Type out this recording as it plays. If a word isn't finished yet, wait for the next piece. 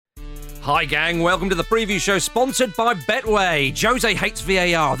Hi gang, welcome to the preview show sponsored by Betway. Jose hates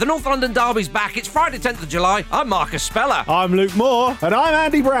VAR. The North London derby's back. It's Friday 10th of July. I'm Marcus Speller. I'm Luke Moore. And I'm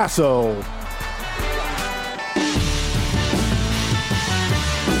Andy Brassel.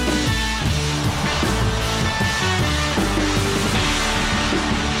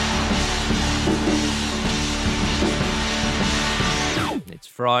 It's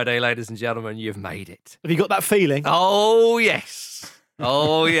Friday, ladies and gentlemen. You've made it. Have you got that feeling? Oh, yes.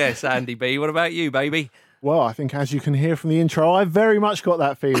 Oh, yes, Andy B. What about you, baby? Well, I think as you can hear from the intro, I've very much got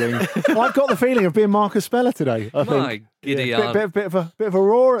that feeling. I've got the feeling of being Marcus Speller today, I think. My giddy aunt. Bit of a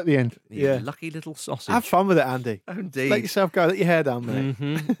roar at the end. Yeah. Lucky little sausage. Have fun with it, Andy. Oh, indeed. Let yourself go. Let your hair down, mate.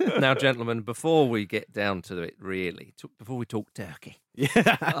 Mm-hmm. Now, gentlemen, before we get down to it, really, before we talk turkey,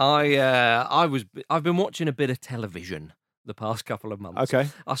 Yeah. I've been watching a bit of television the past couple of months. Okay.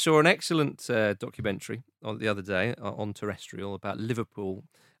 I saw an excellent documentary the other day on terrestrial about Liverpool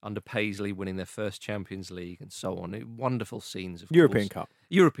under Paisley winning their first Champions League and so on. Wonderful scenes, of European course. Cup.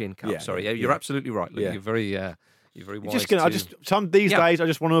 European Cup. Yeah, Sorry, yeah. You're absolutely right, Luke. Yeah. You're very wise. These days, I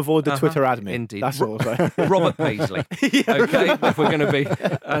just want to avoid the Twitter admin. Indeed. That's all. So. Robert Paisley. Okay, if we're going to be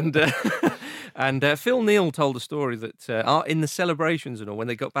and Phil Neal told a story that in the celebrations and all, when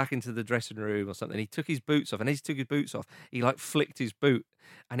they got back into the dressing room or something, he took his boots off, and as he took his boots off, he flicked his boot,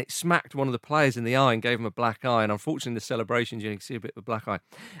 and it smacked one of the players in the eye and gave him a black eye. And unfortunately, in the celebrations, you can see a bit of a black eye.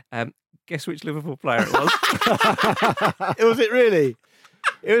 Guess which Liverpool player it was? Was it really?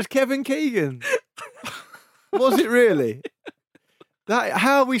 It was Kevin Keegan. Was it really?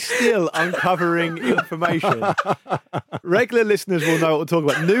 How are we still uncovering information? Regular listeners will know what we're talking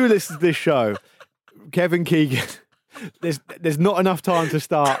about. New listeners to this show, Kevin Keegan. There's not enough time to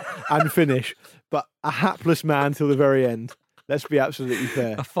start and finish, but a hapless man till the very end. Let's be absolutely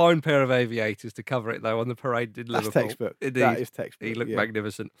fair. A fine pair of aviators to cover it, though, on the parade in Liverpool. That's textbook. Indeed. That is textbook. He looked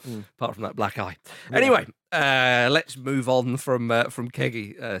magnificent, apart from that black eye. Yeah. Anyway, let's move on from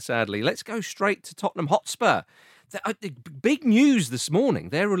Keggy, sadly. Let's go straight to Tottenham Hotspur. Big news this morning.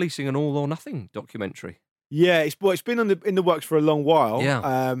 They're releasing an All or Nothing documentary. Yeah, it's been in the works for a long while.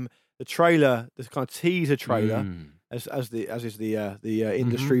 Yeah. The trailer, the kind of teaser trailer, as is the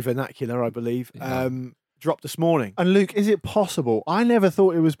industry vernacular, I believe. Yeah. Dropped this morning. And Luke, is it possible? I never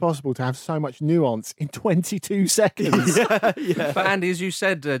thought it was possible to have so much nuance in 22 seconds. yeah. But Andy, as you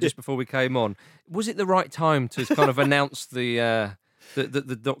said just before we came on, was it the right time to kind of announce the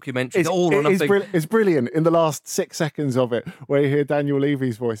documentary, the All or Nothing? It's brilliant in the last 6 seconds of it, where you hear Daniel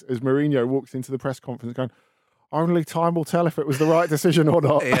Levy's voice as Mourinho walks into the press conference going, only time will tell if it was the right decision or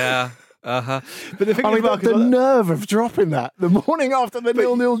not. Yeah. Uh-huh. But the thing is, Marcus, the nerve of dropping that the morning after the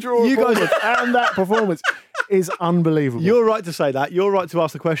 0-0 draw you guys and that performance is unbelievable. You're right to say that. You're right to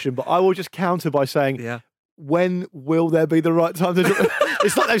ask the question, but I will just counter by saying, when will there be the right time to drop it?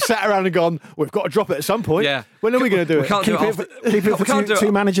 It's like they've sat around and gone, we've got to drop it at some point. Yeah. When are we going to do it? We can't do it after. Keep it for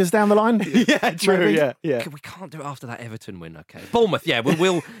two managers down the line. Yeah, true. Maybe. Yeah. We can't do it after that Everton win. Okay, Bournemouth. Yeah,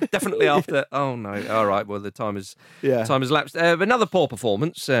 we'll definitely after. Oh no! All right. Well, the time has lapsed. Another poor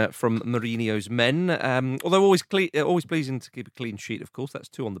performance from Mourinho's men. Although always pleasing to keep a clean sheet. Of course, that's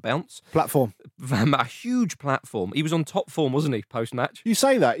 2 on the bounce. Platform. A huge platform. He was on top form, wasn't he? Post match. You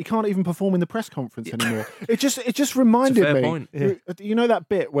say that he can't even perform in the press conference anymore. It just reminded fair me. Point. Yeah. You know that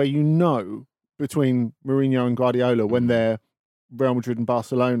bit where between Mourinho and Guardiola when they're Real Madrid and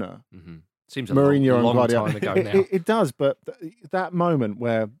Barcelona. Mm-hmm. Seems a Mourinho long and Guardiola. time ago now. It does, but that moment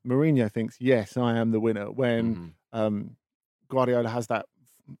where Mourinho thinks, "Yes, I am the winner," when Guardiola has that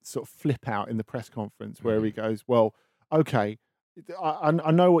sort of flip out in the press conference where he goes, "Well, okay, I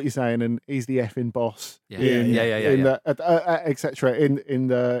know what you're saying, and he's the effing boss." Etc. In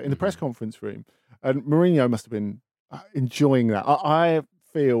the press conference room, and Mourinho must have been enjoying that. I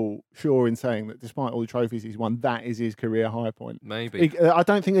feel sure in saying that despite all the trophies he's won, that is his career high point. Maybe. I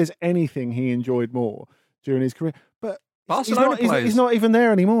don't think there's anything he enjoyed more during his career. But Barcelona he's not even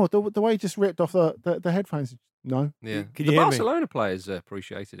there anymore. The way he just ripped off the headphones. No. Yeah. Can The you hear me? Barcelona players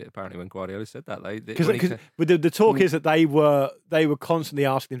appreciated it apparently when Guardiola said that. Because the talk is that they were constantly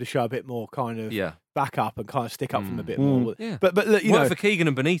asking him to show a bit more kind of back up and kind of stick up from a bit more. Yeah. But you know, for Keegan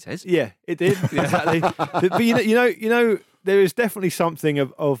and Benitez. Yeah, it did exactly. but you know, there is definitely something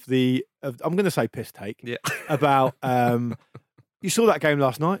of I'm going to say piss take about. You saw that game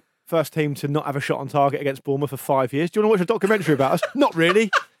last night. First team to not have a shot on target against Bournemouth for 5 years. Do you want to watch a documentary about us? Not really.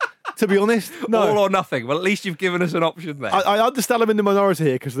 To be honest, no. All or nothing. Well, at least you've given us an option there. I understand I'm in the minority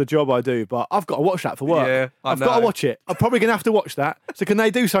here because of the job I do, but I've got to watch that for work. Yeah, I've got to know. watch it. I'm probably going to have to watch that. So can they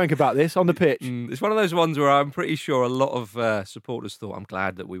do something about this on the pitch? It's one of those ones where I'm pretty sure a lot of supporters thought, I'm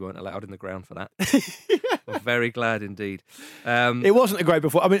glad that we weren't allowed in the ground for that. I'm very glad indeed. It wasn't a great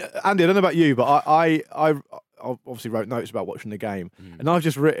before. I mean, Andy, I don't know about you, but I obviously wrote notes about watching the game, and I've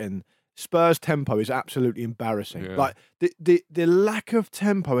just written Spurs' tempo is absolutely embarrassing. Yeah. Like the lack of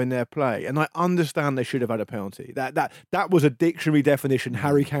tempo in their play, and I understand they should have had a penalty. That was a dictionary definition.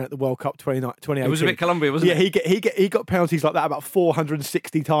 Harry Kane at the World Cup 2018. It was a bit Colombia, wasn't it? Yeah, he got penalties like that about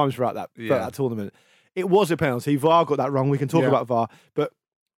 460 times throughout that tournament. It was a penalty. VAR got that wrong. We can talk about VAR, but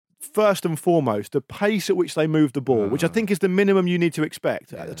first and foremost, the pace at which they moved the ball, which I think is the minimum you need to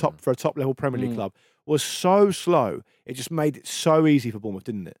expect at the top for a top level Premier League club, was so slow. It just made it so easy for Bournemouth,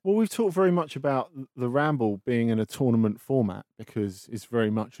 didn't it? Well, we've talked very much about the Ramble being in a tournament format because it's very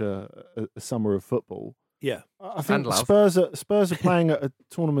much a summer of football. Yeah, I think Spurs are playing at a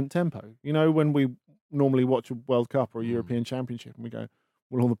tournament tempo. You know, when we normally watch a World Cup or a European Championship and we go,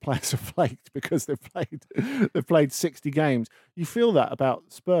 well, all the players are flaked because they've played 60 games. You feel that about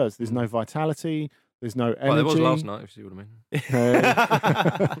Spurs. There's no vitality. There's no energy. Well, there was last night, if you see what I mean.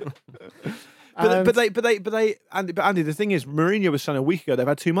 But Andy, the thing is, Mourinho was saying a week ago they've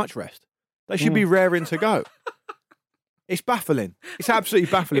had too much rest. They should be raring to go. It's baffling. It's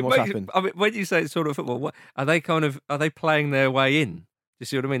absolutely baffling what's happened. I mean, when you say it's sort of football, what, are they playing their way in? You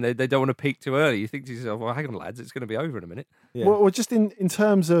see what I mean? They don't want to peak too early. You think to yourself, well, hang on, lads, it's going to be over in a minute. Yeah. Well, just in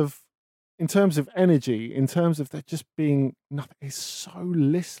terms of energy, in terms of there just being nothing, it's so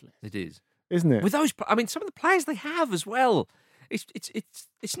listless. It is, isn't it? With those, I mean, some of the players they have as well.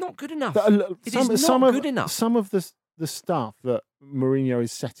 It's not good enough. Good enough. Some of the stuff that Mourinho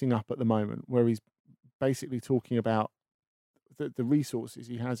is setting up at the moment, where he's basically talking about the resources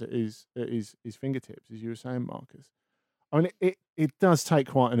he has at his fingertips, as you were saying, Marcus. I mean, it does take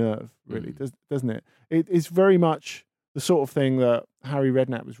quite a nerve, really, doesn't it? It's very much the sort of thing that Harry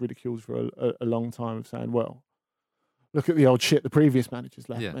Redknapp was ridiculed for a long time of saying, well, look at the old shit the previous managers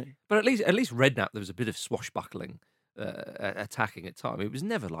left me. But at least Redknapp, there was a bit of swashbuckling attacking at time. It was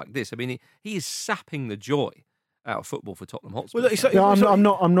never like this. I mean, he is sapping the joy out of football for Tottenham Hotspur. Well,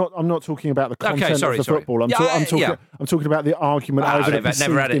 I'm not talking about the content of the football. I'm talking about the argument over the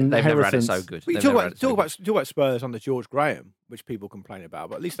perceived inheritance. They've never had it so good. You talk about Spurs under George Graham, which people complain about,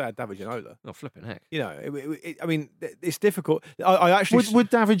 but at least they had David Ginola. Oh, flipping heck! You know, I mean, it's difficult. I actually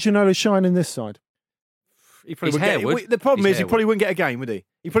would David Ginola shine in this side? He probably would. The problem is he probably wouldn't get a game, would he?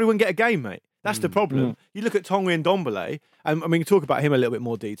 He probably wouldn't get a game, mate. That's the problem. You look at Tonga and Ndombele, and I mean, talk about him a little bit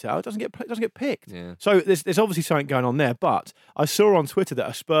more detail. It doesn't get picked. Yeah. So there's obviously something going on there. But I saw on Twitter that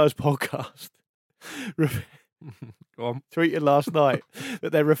a Spurs podcast tweeted last night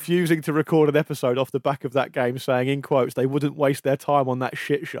that they're refusing to record an episode off the back of that game, saying in quotes they wouldn't waste their time on that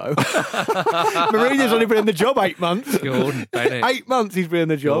shit show. Mourinho's only been in the job 8 months. Gordon Bennett. 8 months he's been in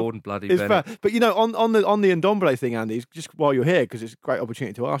the job. Gordon bloody Bennett. But you know, on the Ndombele thing, Andy, just while you're here, because it's a great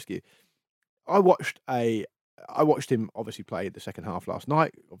opportunity to ask you. I watched him obviously play the second half last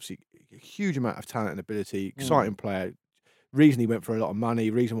night. Obviously, a huge amount of talent and ability, exciting player. Reason he went for a lot of money.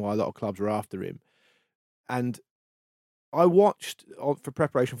 Reason why a lot of clubs were after him. And I watched for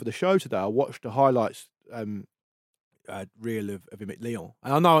preparation for the show today. I watched the highlights reel of him at Lyon,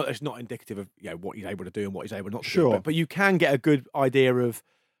 and I know it's not indicative of what he's able to do and what he's able not to do. But you can get a good idea of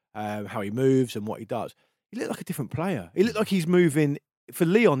how he moves and what he does. He looked like a different player. He looked like he's moving. For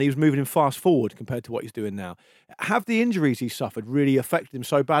Lyon, he was moving him fast forward compared to what he's doing now. Have the injuries he suffered really affected him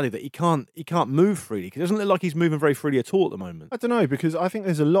so badly that he can't move freely? Because it doesn't look like he's moving very freely at all at the moment. I don't know, because I think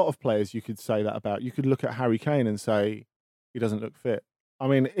there's a lot of players you could say that about. You could look at Harry Kane and say he doesn't look fit. I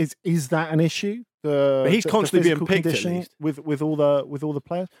mean, is that an issue? But he's constantly being picked at least with all the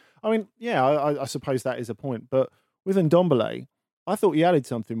players. I mean, yeah, I suppose that is a point. But with Ndombele, I thought he added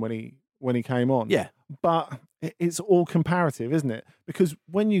something when he came on. Yeah, but it's all comparative, isn't it? Because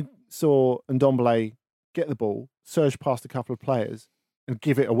when you saw Ndombele get the ball, surge past a couple of players and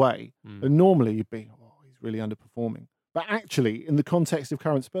give it away, and normally you'd be, he's really underperforming. But actually, in the context of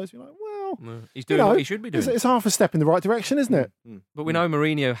current Spurs, you're like, well, he's doing what he should be doing. It's half a step in the right direction, isn't it? But we know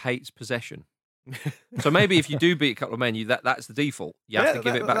Mourinho hates possession. So maybe if you do beat a couple of men, that's the default. You have to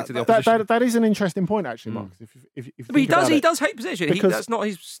give it back to the opposition. That is an interesting point, actually, Marcus. But he does hate possession. That's not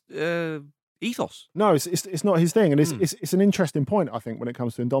his ethos. No, it's not his thing, and it's an interesting point, I think, when it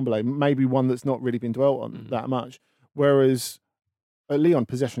comes to Ndombele. Maybe one that's not really been dwelt on that much. Whereas at Lyon,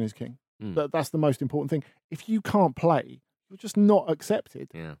 possession is king. That's the most important thing. If you can't play, you're just not accepted.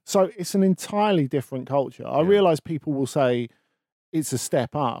 Yeah. So it's an entirely different culture. I realise people will say it's a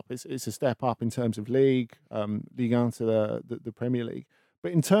step up. It's a step up in terms of League 1 to the Premier League.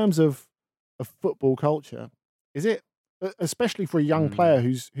 But in terms of football culture, is it, especially for a young player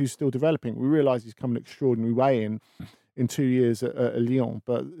who's still developing? We realise he's come an extraordinary way in 2 years at Lyon,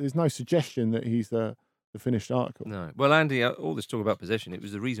 but there's no suggestion that he's the finished article. No. Well, Andy, all this talk about possession, it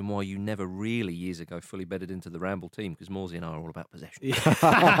was the reason why you never really, years ago, fully bedded into the Ramble team, because Morsey and I are all about possession.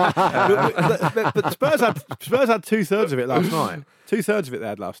 But Spurs had 2/3 of it last night. 2/3 of it they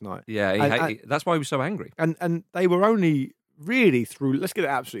had last night. Yeah, that's why he was so angry. And they were only really through, let's get it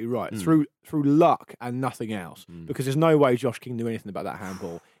absolutely right, through luck and nothing else. Because there's no way Josh King knew anything about that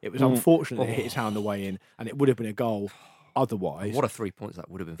handball. It was unfortunate it hit his hand on the way in, and it would have been a goal otherwise. What a 3 points that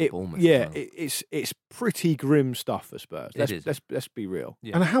would have been for Bournemouth. Yeah, as well. it's pretty grim stuff for Spurs. It is. Let's be real.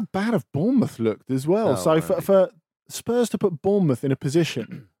 Yeah. And how bad have Bournemouth looked as well? Oh, So right. for Spurs to put Bournemouth in a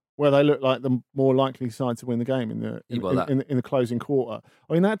position where they look like the more likely side to win the game in the closing quarter,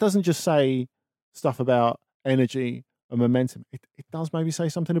 I mean, that doesn't just say stuff about energy and momentum. It does maybe say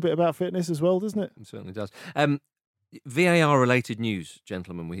something a bit about fitness as well, doesn't it? It certainly does. VAR-related news,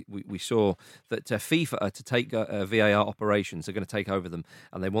 gentlemen. We saw that FIFA are to take VAR operations. They're going to take over them,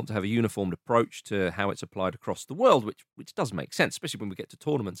 and they want to have a uniformed approach to how it's applied across the world, which does make sense, especially when we get to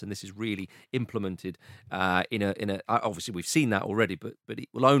tournaments. And this is really implemented in a. Obviously, we've seen that already, but it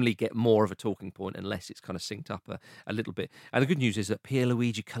will only get more of a talking point unless it's kind of synced up a little bit. And the good news is that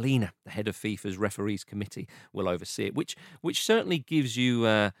Pierluigi Collina, the head of FIFA's referees committee, will oversee it, which certainly gives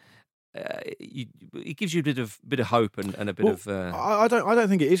you. It gives you a bit of hope and a bit of. I don't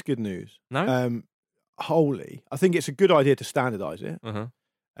think it is good news. No, wholly. I think it's a good idea to standardise it. Uh-huh.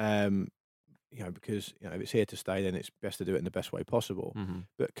 Because if it's here to stay, then it's best to do it in the best way possible. Mm-hmm.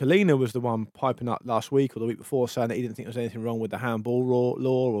 But Collina was the one piping up last week or the week before, saying that he didn't think there was anything wrong with the handball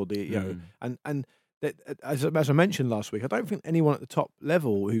law or the and that, as I mentioned last week, I don't think anyone at the top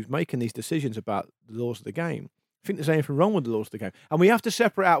level who's making these decisions about the laws of the game think there's anything wrong with the laws of the game. And we have to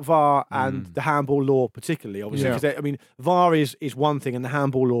separate out VAR and the handball law, particularly, obviously. Because, VAR is one thing, and the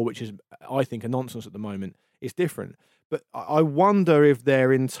handball law, which is, I think, a nonsense at the moment, is different. But I wonder if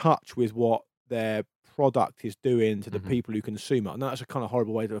they're in touch with what their product is doing to the people who consume it. I know that's a kind of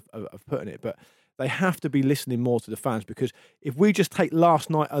horrible way of putting it, but they have to be listening more to the fans, because if we just take last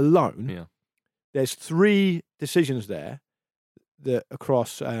night alone, there's 3 decisions there that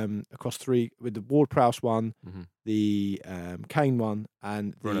across 3, with the Ward-Prowse one, the Kane one,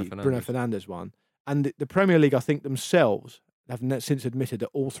 and the Bruno Fernandes one. And the Premier League, I think, themselves have since admitted that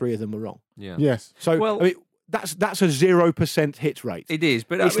all 3 of them were wrong. Yeah. Yes. So, that's a 0% hit rate. It is,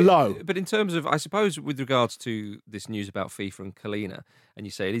 but it's low. But in terms of, I suppose, with regards to this news about FIFA and Collina, and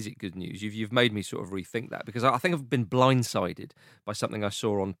you say, is it good news? You've made me sort of rethink that, because I think I've been blindsided by something I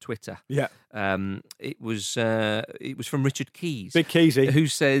saw on Twitter. Yeah. It was from Richard Keys. Big Keysy. Who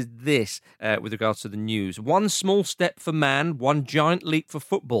says this with regards to the news. One small step for man, one giant leap for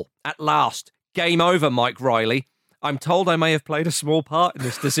football. At last. Game over, Mike Riley. I'm told I may have played a small part in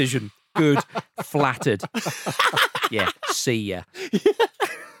this decision. Good. Flattered. Yeah, see ya.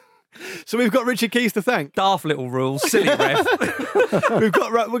 So we've got Richard Keys to thank. Daft little rules, silly ref. we've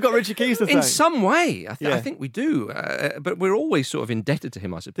got Richard Keys to thank. In some way, I think we do. But we're always sort of indebted to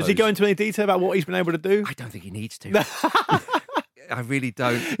him, I suppose. Does he go into any detail about what he's been able to do? I don't think he needs to. I really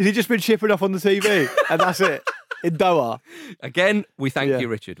don't. Has he just been chipping off on the TV and that's it? In Doha. Again, we thank you,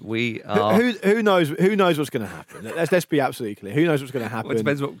 Richard. We are. Who knows what's going to happen? Let's be absolutely clear. Who knows what's going to happen? Well, it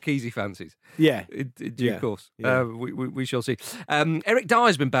depends what Keysy fancies. Yeah. In due course. Yeah. We shall see. Eric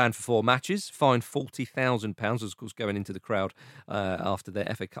Dyer's been banned for 4 matches, fined £40,000, of course, going into the crowd after their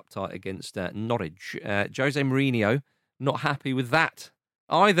FA Cup tie against Norwich. Jose Mourinho, not happy with that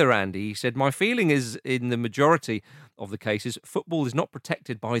either, Andy. He said, my feeling is, in the majority of the cases, football is not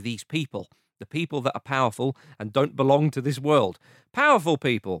protected by these people. The people that are powerful and don't belong to this world. Powerful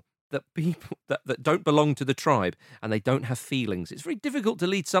people that don't belong to the tribe, and they don't have feelings. It's very difficult to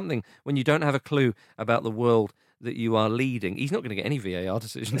lead something when you don't have a clue about the world that you are leading. He's not going to get any VAR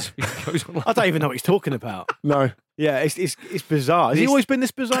decisions if he goes on like I don't even know what he's talking about. No. Yeah, it's bizarre. Has he always been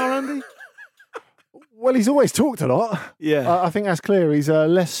this bizarre, Andy? Well, he's always talked a lot. Yeah, I think that's clear. He's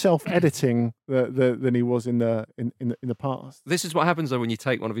less self-editing than he was in the past. This is what happens though when you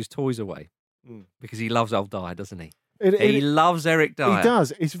take one of his toys away, because he loves old Dyer, doesn't he? He loves Eric Dyer. He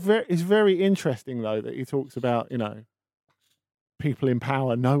does. It's very interesting though that he talks about people in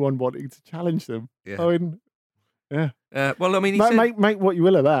power, no one wanting to challenge them. Yeah. I mean, yeah. Well, I mean, he said, make what you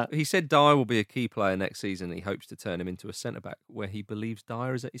will of that. He said Dyer will be a key player next season. He hopes to turn him into a centre back where he believes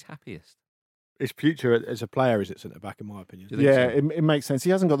Dyer is at his happiest. his future as a player is at centre back, in my opinion. Do you think so? it makes sense. He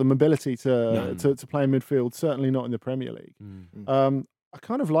hasn't got the mobility No. to play in midfield. Certainly not in the Premier League. I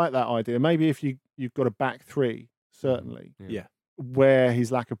kind of like that idea. Maybe if you've got a back three, certainly, Yeah. where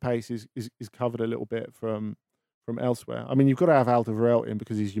his lack of pace is covered a little bit from elsewhere. I mean, you've got to have Alderweireld in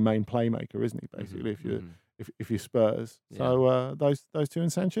because he's your main playmaker, isn't he? Basically, if you're Spurs. So those two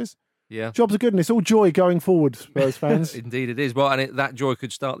and Sanchez. Yeah. Jobs are good, and it's all joy going forward, Spurs fans. Indeed it is. Well, and that joy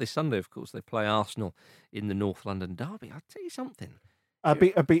could start this Sunday, of course. They play Arsenal in the North London derby. I'll tell you something.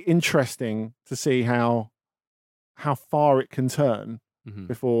 It'd be interesting to see how far it can turn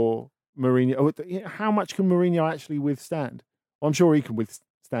before Mourinho. How much can Mourinho actually withstand? Well, I'm sure he can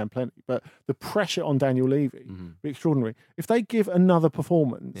withstand plenty, but the pressure on Daniel Levy be extraordinary. If they give another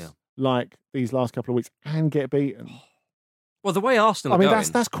performance like these last couple of weeks and get beaten. Well, the way Arsenal I mean, are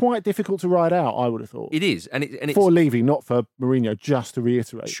going, that's quite difficult to ride out, I would have thought. it is. And it's for Levy, not for Mourinho, just to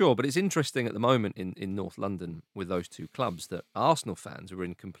reiterate. Sure, but it's interesting at the moment in North London with those two clubs that Arsenal fans are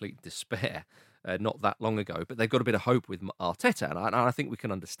in complete despair not that long ago, but they've got a bit of hope with Arteta, and I think we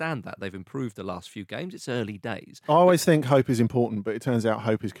can understand that. They've improved the last few games. It's early days. I always think hope is important, but it turns out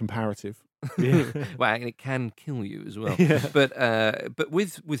hope is comparative. Well, and it can kill you as well. But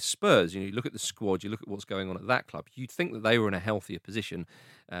with Spurs, you look at the squad, you look at what's going on at that club. You'd think that they were in a healthier position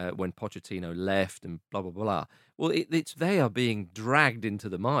when Pochettino left and blah blah blah. Well, they are being dragged into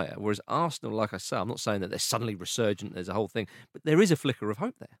the mire. Whereas Arsenal, like I say, I'm not saying that they're suddenly resurgent. There's a whole thing, but there is a flicker of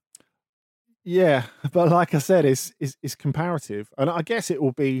hope there. Yeah, but like I said, it's comparative, and I guess it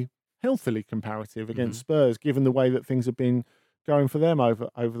will be healthily comparative against Spurs, given the way that things have been going for them over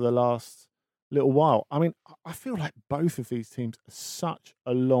the last little while. I mean, I feel like both of these teams are such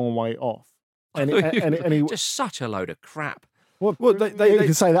a long way off, and Just such a load of crap. Well, you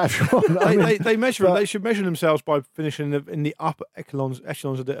can say that if you want. They should measure themselves by finishing in the upper echelons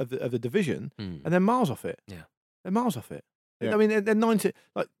of the division, and they're miles off it. Yeah, they're miles off it. Yeah. I mean, they're 90.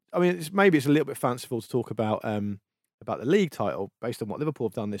 Maybe it's a little bit fanciful to talk about the league title based on what Liverpool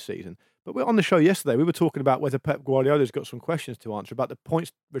have done this season. But on the show yesterday, we were talking about whether Pep Guardiola's got some questions to answer about the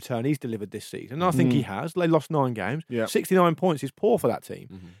points return he's delivered this season. And I think he has. They lost 9 games. Yeah. 69 points is poor for that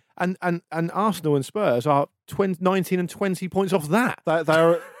team. And Arsenal and Spurs are 19 and 20 points off that.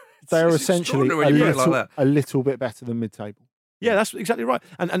 They're essentially a little bit better than mid-table. Yeah, that's exactly right.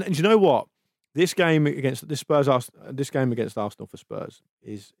 And you know what? This game against Arsenal for Spurs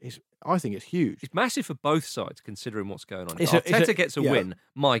is I think it's huge. It's massive for both sides, considering what's going on. It's If Arteta gets a win,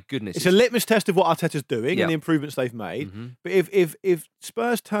 my goodness. It's a litmus test of what Arteta's doing and the improvements they've made. But if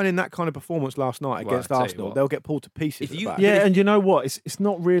Spurs turn in that kind of performance last night against Arsenal, they'll get pulled to pieces. And you know what? It's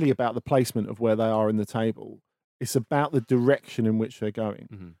not really about the placement of where they are in the table. It's about the direction in which they're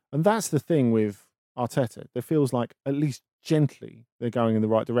going. And that's the thing with Arteta. It feels like, at least gently, they're going in the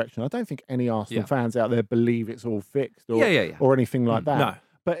right direction. I don't think any Arsenal fans out there believe it's all fixed or anything like that. No.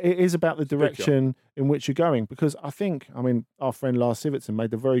 But it is about the direction in which you're going, because I mean, our friend Lars Sivertsen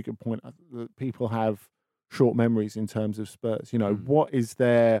made a very good point that people have short memories in terms of Spurs. What is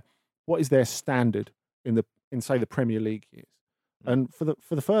their standard in say the Premier League years? And for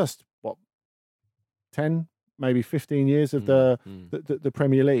the first 10, maybe 15 years of the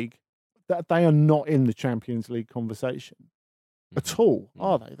Premier League, that they are not in the Champions League conversation at all,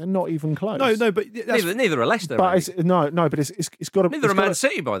 are they? They're not even close. No, but neither are Leicester. But it's got to. Neither are Man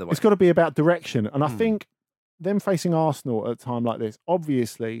City, by the way. It's got to be about direction, and I think them facing Arsenal at a time like this,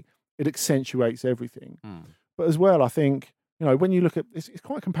 obviously, it accentuates everything. But as well, I think when you look at it's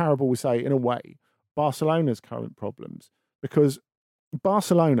quite comparable, we say, in a way, Barcelona's current problems, because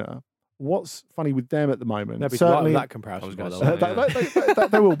Barcelona. What's funny with them at the moment? Certainly that comparison.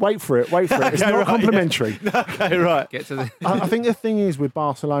 They will wait for it. It's not complimentary. Yeah. Okay, right. Get to the. I think the thing is with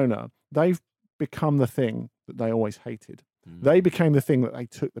Barcelona, they've become the thing that they always hated. They became the thing that they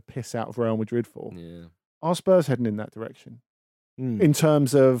took the piss out of Real Madrid for. Yeah. Are Spurs heading in that direction in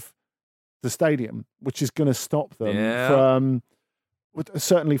terms of the stadium, which is going to stop them from.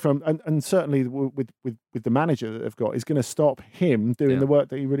 Certainly certainly with the manager that they've got, is going to stop him doing the work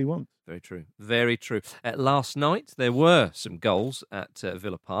that he really wants. Very true. Very true. Last night, there were some goals at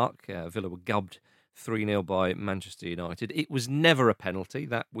Villa Park. Villa were gubbed 3-0 by Manchester United. It was never a penalty,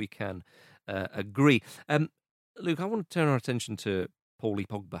 that we can agree. Luke, I want to turn our attention to Paulie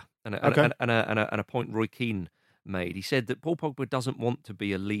Pogba and a point Roy Keane made. He said that Paul Pogba doesn't want to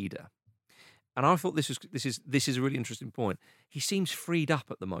be a leader. And I thought this is a really interesting point. He seems freed up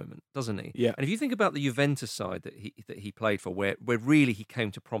at the moment, doesn't he? Yeah. And if you think about the Juventus side that he played for, where really he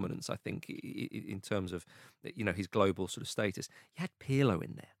came to prominence, I think, in terms of his global sort of status, you had Pirlo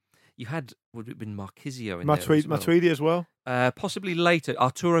in there. You had, would it have been Marquisio in there? Matuidi as well. Possibly later.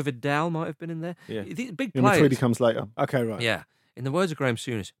 Arturo Vidal might have been in there. Yeah. Big Yeah, players. Matuidi comes later. Okay, right. Yeah. In the words of Graham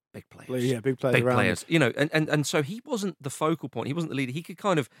Souness, big players. Yeah, big players Big around. players. You know, and so he wasn't the focal point. He wasn't the leader. He could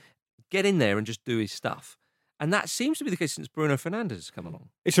kind of get in there and just do his stuff. And that seems to be the case since Bruno Fernandes has come along.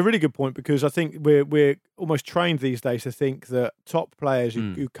 It's a really good point because I think we're almost trained these days to think that top players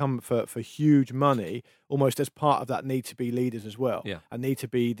who come for huge money, almost as part of that, need to be leaders as well. Yeah. And need to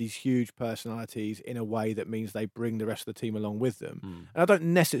be these huge personalities in a way that means they bring the rest of the team along with them. And I don't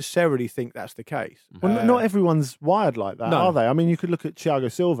necessarily think that's the case. Well, not everyone's wired like that, No. are they? I mean, you could look at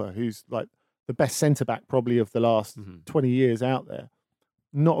Thiago Silva, who's like the best centre-back probably of the last 20 years out there.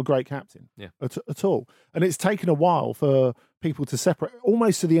 Not a great captain at all. And it's taken a while for people to separate,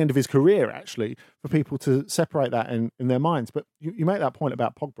 almost to the end of his career, actually, for people to separate that in their minds. But you make that point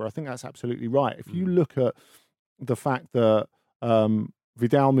about Pogba. I think that's absolutely right. If you look at the fact that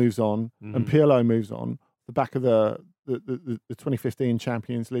Vidal moves on and Pirlo moves on, the back of the 2015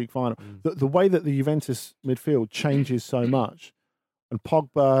 Champions League final, the way that the Juventus midfield changes so much, and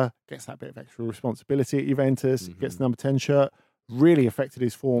Pogba gets that bit of extra responsibility at Juventus, gets the number 10 shirt, really affected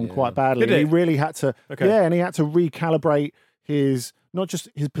his form quite badly. Did it? He really had to, and he had to recalibrate his, not just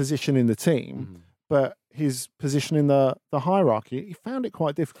his position in the team, but his position in the hierarchy. He found it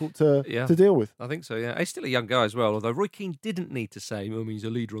quite difficult to deal with. I think so, yeah. He's still a young guy as well, although Roy Keane didn't need to say, he's a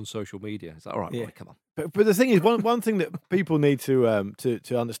leader on social media. It's like, all right, Roy, come on. But the thing is, one thing that people need to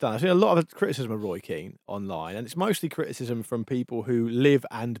understand, I've seen a lot of criticism of Roy Keane online, and it's mostly criticism from people who live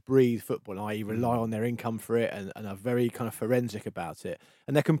and breathe football, i.e. rely on their income for it and are very kind of forensic about it.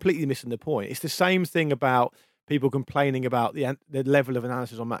 And they're completely missing the point. It's the same thing about people complaining about the level of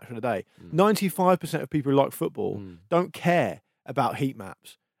analysis on Match of the Day. 95% of people who like football don't care about heat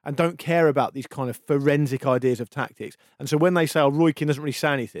maps and don't care about these kind of forensic ideas of tactics. And so when they say, Roy Keane doesn't really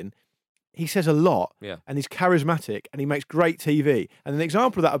say anything, he says a lot, and he's charismatic, and he makes great TV. And an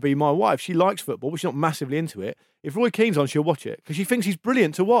example of that would be my wife. She likes football, but she's not massively into it. If Roy Keane's on, she'll watch it because she thinks he's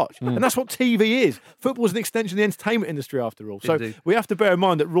brilliant to watch. And that's what TV is. Football is an extension of the entertainment industry, after all. So we have to bear in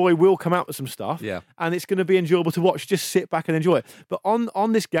mind that Roy will come out with some stuff, and it's going to be enjoyable to watch. Just sit back and enjoy it. But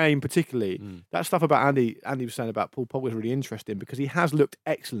on this game particularly, that stuff about Andy was saying about Paul Pogba is really interesting because he has looked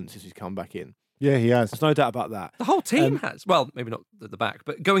excellent since he's come back in. Yeah, he has. There's no doubt about that. The whole team has. Well, maybe not at the back,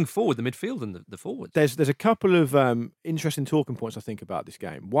 but going forward, the midfield and the forwards. There's a couple of interesting talking points I think about this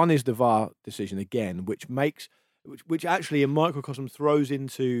game. One is the VAR decision again, which actually in microcosm throws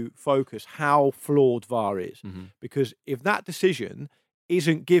into focus how flawed VAR is. Because if that decision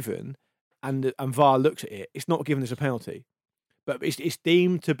isn't given and VAR looks at it, it's not given as a penalty. But it's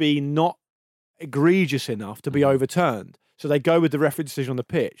deemed to be not egregious enough to be overturned. So they go with the referee decision on the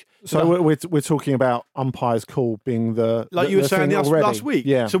pitch. So we're talking about umpire's call being you were saying last week.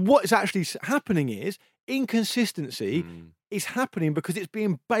 Yeah. So what is actually happening is inconsistency is happening because it's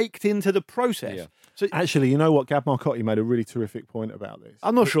being baked into the process. Yeah. So actually, you know what? Gab Marcotti made a really terrific point about this.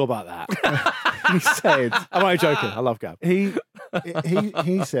 I'm not sure about that. He said, I'm only joking. I love Gab.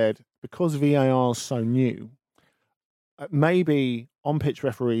 He said because VAR is so new, maybe on-pitch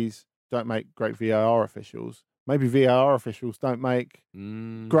referees don't make great VAR officials. Maybe VAR officials don't make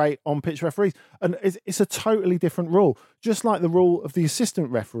great on-pitch referees. And it's a totally different rule. Just like the rule of the assistant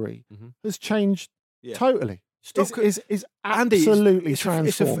referee has changed totally. It's absolutely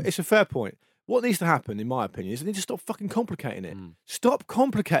transformed. It's a fair point. What needs to happen, in my opinion, is they need to stop fucking complicating it. Stop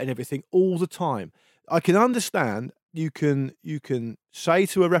complicating everything all the time. I can understand you can say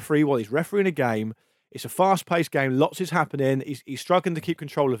to a referee while he's refereeing a game, it's a fast-paced game, lots is happening, he's struggling to keep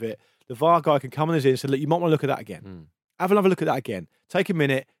control of it. The VAR guy can come on his ear and say, look, you might want to look at that again. Have another look at that again. Take a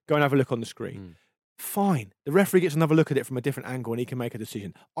minute, go and have a look on the screen. Fine. The referee gets another look at it from a different angle and he can make a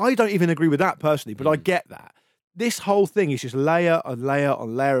decision. I don't even agree with that personally, but I get that. This whole thing is just layer on layer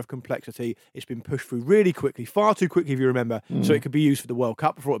on layer of complexity. It's been pushed through really quickly, far too quickly if you remember, so it could be used for the World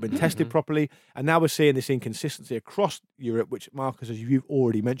Cup before it had been tested properly. And now we're seeing this inconsistency across Europe, which, Marcus, as you've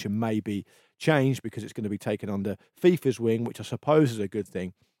already mentioned, may be changed because it's going to be taken under FIFA's wing, which I suppose is a good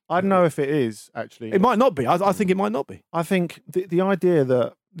thing. I don't know if it is, actually. It might not be. I think it might not be. I think the idea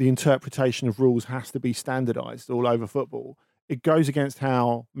that the interpretation of rules has to be standardised all over football, it goes against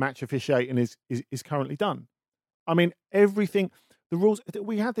how match officiating is currently done. I mean, everything, the rules,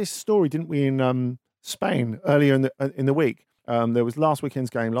 we had this story, didn't we, in Spain earlier in the week. There was last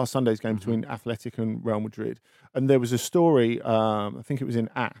Sunday's game between Athletic and Real Madrid. And there was a story, I think it was in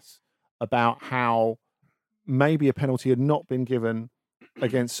AS, about how maybe a penalty had not been given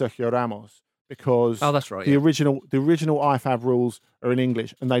against Sergio Ramos because that's right, the original IFAB rules are in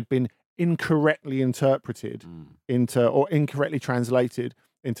English and they'd been incorrectly interpreted or incorrectly translated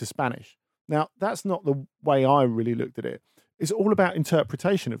into Spanish. Now, that's not the way I really looked at it. It's all about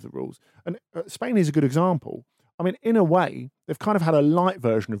interpretation of the rules. And Spain is a good example. I mean, in a way, they've kind of had a light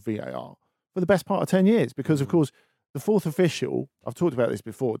version of VAR for the best part of 10 years because, of course, the fourth official, I've talked about this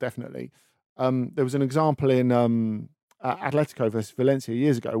before, definitely. There was an example in Atletico versus Valencia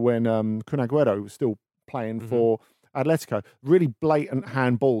years ago when Kun Agüero was still playing for Atletico. Really blatant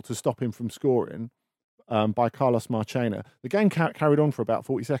handball to stop him from scoring by Carlos Marchena. The game carried on for about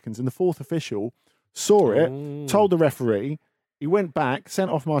 40 seconds, and the fourth official saw it, told the referee. He went back, sent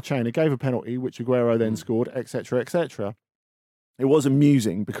off Marchena, gave a penalty, which Aguero then scored, etc., etc. It was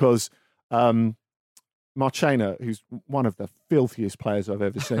amusing because Marchena, who's one of the filthiest players I've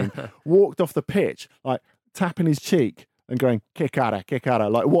ever seen, walked off the pitch, like tapping his cheek and going, que cara,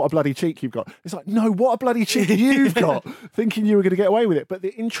 like, what a bloody cheek you've got. It's like, no, what a bloody cheek you've got, thinking you were going to get away with it. But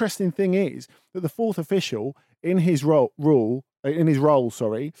the interesting thing is that the fourth official, in his role,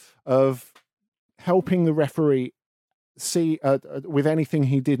 of helping the referee see with anything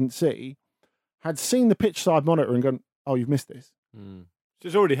he didn't see, had seen the pitch side monitor and gone, oh, you've missed this. So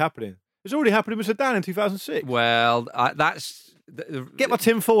it's already happening. It's already happened with Zidane in 2006. Well, that's... Get my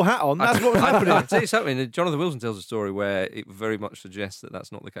tinfoil hat on. That's what's happening. I'll tell you something. Jonathan Wilson tells a story where it very much suggests that that's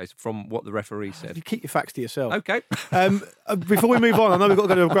not the case from what the referee said. You keep your facts to yourself. Okay. Before we move on, I know we've got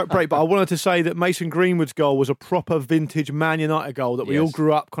to go to a great break, but I wanted to say that Mason Greenwood's goal was a proper vintage Man United goal that we all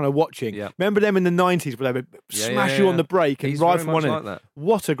grew up kind of watching. Yeah. Remember them in the 90s where they would smash you on the break and ride from one end? Like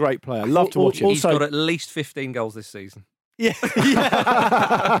what a great player. Love to watch it. He's got at least 15 goals this season. Yeah,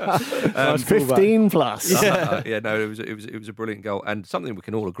 15 plus. No, it was a brilliant goal, and something we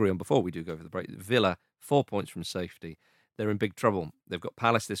can all agree on before we do go for the break. Villa, 4 points from safety. They're in big trouble. They've got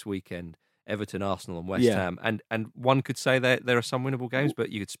Palace this weekend, Everton, Arsenal, and West Ham, and one could say that there are some winnable games,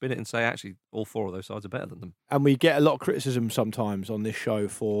 but you could spin it and say actually all four of those sides are better than them. And we get a lot of criticism sometimes on this show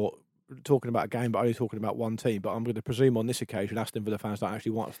for talking about a game, but only talking about one team. But I'm going to presume on this occasion, Aston Villa fans don't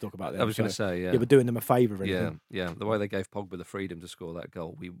actually want us to talk about them. I was going to say, we're doing them a favour. Yeah. The way they gave Pogba the freedom to score that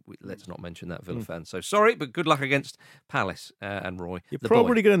goal, we let's not mention that, Villa fans. So sorry, but good luck against Palace and Roy. You're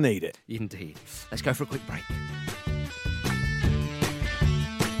probably going to need it. Indeed. Let's go for a quick break.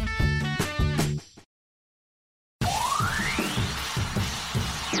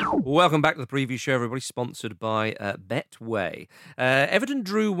 Welcome back to the preview show, everybody, sponsored by Betway. Everton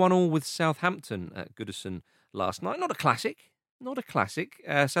drew 1-1 with Southampton at Goodison last night. Not a classic.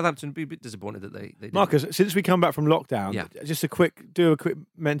 Southampton would be a bit disappointed that they didn't. Marcus, since we come back from lockdown, just a quick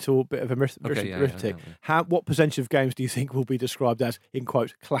mental bit of arithmetic. What percentage of games do you think will be described as, in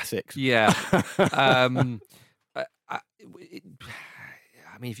quotes, classics? Yeah.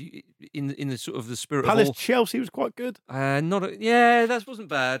 I mean, if you in the sort of the spirit Palace of Chelsea was quite good. That wasn't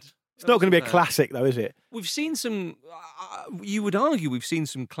bad. It's not going to be a classic, though, is it? We've seen some. You would argue we've seen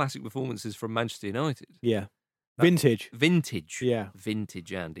some classic performances from Manchester United. Yeah. Vintage. Yeah.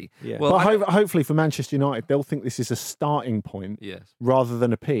 Vintage, Andy. Yeah. Well, hopefully for Manchester United, they'll think this is a starting point rather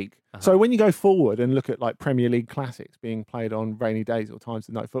than a peak. So when you go forward and look at like Premier League classics being played on rainy days or times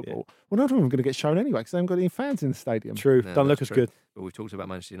of night football, well, none of them are going to get shown anyway because they haven't got any fans in the stadium. True. Don't look as good. But we've talked about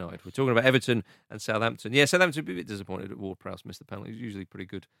Manchester United. We're talking about Everton and Southampton. Yeah, Southampton would be a bit disappointed that Ward-Prowse missed the penalty. He's usually pretty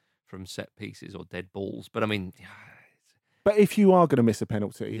good from set pieces or dead balls. But I mean... But if you are going to miss a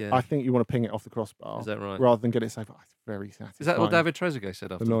penalty, I think you want to ping it off the crossbar. Is that right? Rather than get it safe. It's very satisfying. Is that what David Trezeguet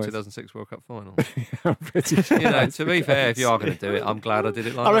said after the 2006 World Cup final? I'm pretty sure. To be fair, if you are going to do it, I'm glad I did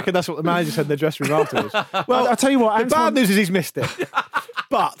it like that. I reckon that's what the manager said in the dressing room afterwards. Well, I'll tell you what. The bad news is he's missed it.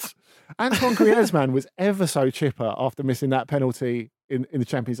 But Antoine Griezmann was ever so chipper after missing that penalty in the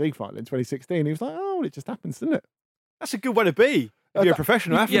Champions League final in 2016. He was like, oh, it just happens, doesn't it? That's a good way to be. If you're a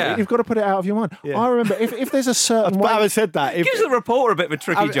professional athlete. You've got to put it out of your mind. Yeah. I remember if there's a certain way... I haven't said that. It gives the reporter a bit of a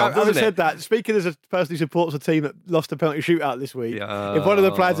tricky job, doesn't it? I said that. Speaking as a person who supports a team that lost a penalty shootout this week, if one of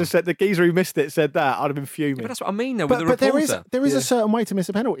the players had said, the geezer who missed it said that, I'd have been fuming. Yeah, but that's what I mean, though, with the reporter. But there is a certain way to miss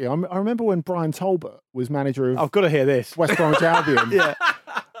a penalty. I remember when Brian Talbot was manager of... I've got to hear this. West Bromwich Albion. Yeah.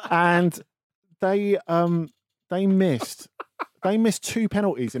 And they missed two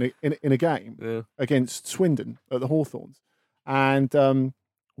penalties in a game against Swindon at the Hawthorns. And...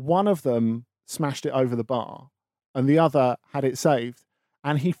 one of them smashed it over the bar and the other had it saved.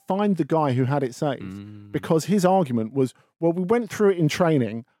 And he fined the guy who had it saved because his argument was, well, we went through it in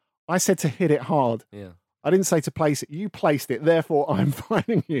training. I said to hit it hard. Yeah. I didn't say to place it. You placed it. Therefore, I'm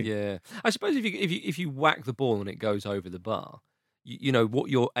fining you. Yeah. I suppose if you whack the ball and it goes over the bar, you know, what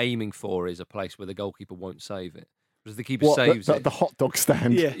you're aiming for is a place where the goalkeeper won't save it. Because the keeper What, saves it. the hot dog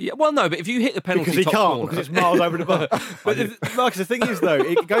stand? Yeah. Yeah, well, no, but if you hit the penalty Because he top can't, corner, because it's miles over the bar. But Marcus, the thing is, though,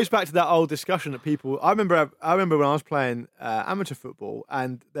 it goes back to that old discussion that people. I remember when I was playing amateur football,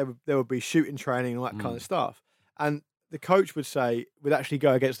 and there would be shooting training and all that kind of stuff, and the coach would actually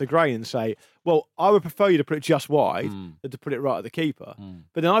go against the grain and say, "Well, I would prefer you to put it just wide than to put it right at the keeper."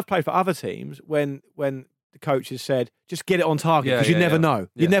 But then I've played for other teams when the coach has said, "Just get it on target because you never know.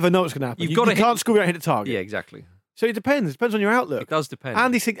 You never know what's going to happen. You can't score and hit the target." Yeah, exactly. So it depends. It depends on your outlook. It does depend.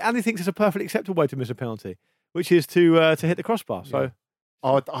 Andy thinks it's a perfectly acceptable way to miss a penalty, which is to hit the crossbar. So, Do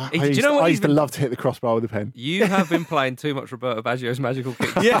you know what I he's used to been- love to hit the crossbar with a pen. You have been playing too much Roberto Baggio's magical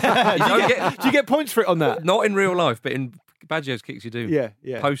kicks. yeah, don't do you get points for it on that? Not in real life, but in Baggio's kicks you do.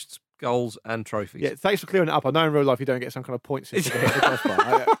 Yeah. Posts, goals, and trophies. Yeah, thanks for clearing it up. I know in real life you don't get some kind of points system to hit the crossbar.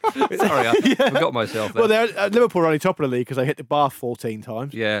 Sorry, I forgot myself there. Well, Liverpool are only top of the league because they hit the bar 14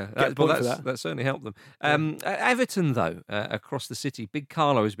 times. Yeah, Get a point for that certainly helped them. Everton, though, across the city, Big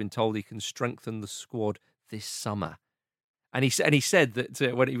Carlo has been told he can strengthen the squad this summer. And he said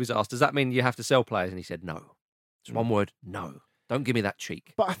that when he was asked, does that mean you have to sell players? And he said, no. It's one word, no. Don't give me that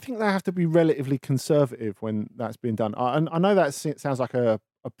cheek. But I think they have to be relatively conservative when that's being done. I know that sounds like a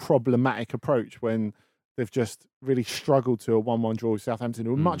problematic approach when they've just really struggled to a 1-1 draw with Southampton,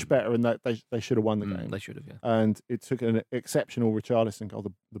 who were much better and that they should have won the game. They should have, yeah. And it took an exceptional Richarlison goal.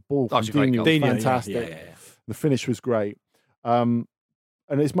 The ball from That's a great Digne goal. was Digne, yeah, fantastic. yeah. The finish was great.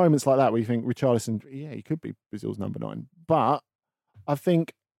 And it's moments like that where you think Richarlison, he could be Brazil's number 9. But I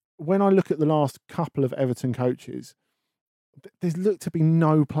think when I look at the last couple of Everton coaches, there's looked to be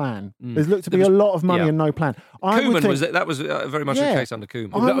no plan. There's looked to be a lot of money and no plan. Koeman was very much the case under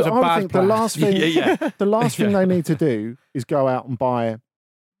Koeman. That was a bad think plan. the last thing, Yeah. the last thing they need to do is go out and buy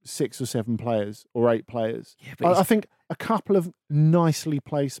 6 or 7 players or 8 players. Yeah, but I think a couple of nicely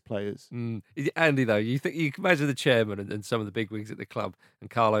placed players. Andy, though, you can imagine the chairman and some of the big wigs at the club, and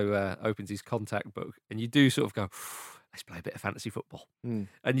Carlo opens his contact book, and you do sort of go, let's play a bit of fantasy football. And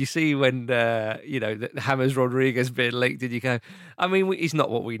you see when, the James Rodriguez being linked, and you go, I mean, he's not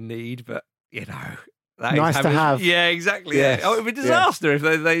what we need, but, that Nice is to have. Yeah, exactly. Yes. Yeah. Oh, it would be a disaster if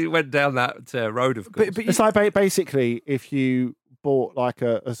they went down that road, of course. But It's like basically if you bought like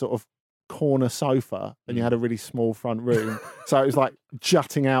a sort of corner sofa and you had a really small front room, so it was like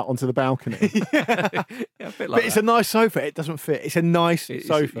jutting out onto the balcony. yeah, a bit like But it's a nice sofa. It doesn't fit. It's a nice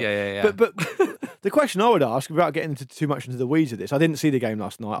sofa. Yeah. But the question I would ask, without getting too much into the weeds of this, I didn't see the game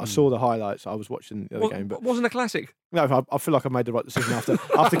last night. I saw the highlights. I was watching the other game, but wasn't a classic. no, I feel like I made the right decision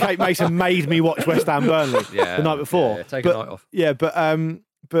after Kate Mason made me watch West Ham Burnley the night before. Yeah, take a night off. Yeah, but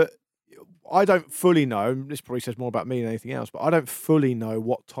I don't fully know. This probably says more about me than anything else. But I don't fully know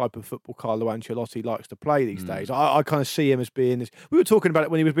what type of football Carlo Ancelotti likes to play these days. I kind of see him as being this. We were talking about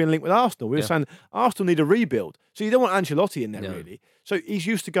it when he was being linked with Arsenal. We were saying Arsenal need a rebuild, so you don't want Ancelotti in there really. So he's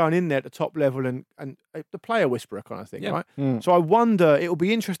used to going in there at the top level and the player whisperer kind of thing, right? So I wonder. It will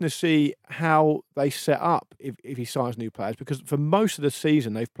be interesting to see how they set up if he signs new players, because for most of the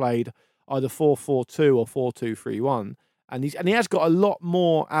season they've played either 4-4-2 or 4-2-3-1. And he has got a lot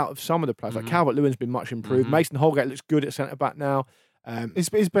more out of some of the players. Like Calvert-Lewin's been much improved. Mason Holgate looks good at centre-back now. His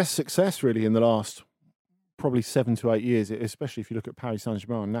best success really in the last probably 7 to 8 years, especially if you look at Paris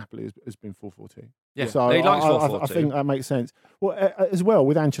Saint-Germain and Napoli, has been 4-4-2. Yeah, so he likes 4-4-2. I think that makes sense. Well, as well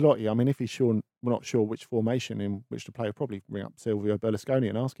with Ancelotti, I mean, if he's sure, we're not sure which formation in which to play, we'll probably ring up Silvio Berlusconi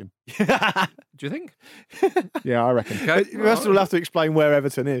and ask him. Do you think? Yeah, I reckon. Okay. First we'll have to explain where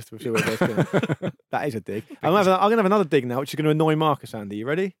Everton is to see where Berlusconi. That is a dig. I'm going to have another dig now, which is going to annoy Marcus, Andy. You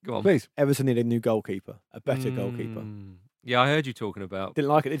ready? Go on. Please. Everton need a new goalkeeper, a better goalkeeper. Yeah, I heard you talking about. Didn't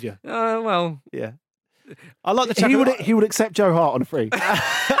like it, did you? Well, Yeah. I like the He would accept Joe Hart on a free.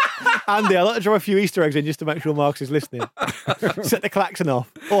 Andy, I like to draw a few Easter eggs in just to make sure Marcus is listening. Set the klaxon off.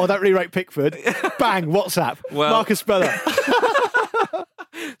 Oh, I don't really rate Pickford. Bang, WhatsApp. Well- Marcus Speller.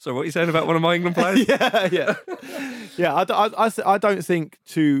 so what are you saying about one of my England players? Yeah. I don't think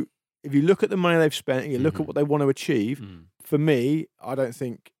if you look at the money they've spent and you look at what they want to achieve, for me, I don't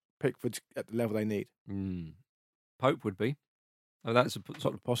think Pickford's at the level they need. Pope would be. Oh, that's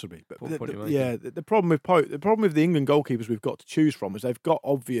sort of Possibly, but What point are you making? the problem with Pope, the problem with the England goalkeepers we've got to choose from is they've got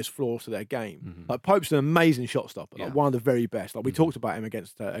obvious flaws to their game. Like Pope's an amazing shot stopper, like one of the very best. Like we talked about him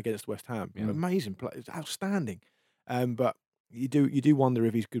against West Ham, amazing play, it's outstanding. But you do wonder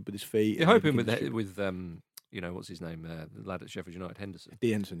if he's good with his feet. You're hoping with what's his name, the lad at Sheffield United, Henderson.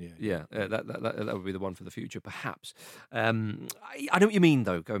 Henderson, Yeah, that would be the one for the future, perhaps. I know what you mean,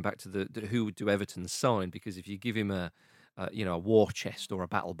 though. Going back to the who do Everton sign, because if you give him a a war chest or a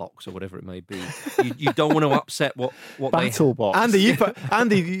battle box or whatever it may be. You don't want to upset what Battle box. Andy,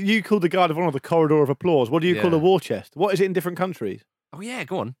 you called the guard of one of the corridor of applause. What do you call Yeah. a war chest? What is it in different countries? Oh yeah,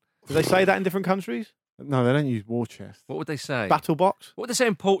 go on. Do they say that in different countries? No, they don't use war chest. What would they say? Battle box? What would they say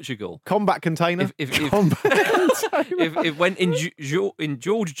in Portugal? Combat container? If when in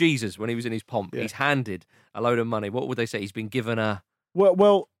George Jesus, when he was in his pomp, he's handed a load of money. What would they say? He's been given a.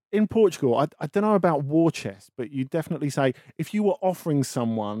 Well, in Portugal, I don't know about war chest, but you definitely say if you were offering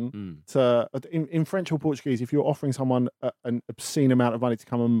someone in French or Portuguese, if you're offering someone an obscene amount of money to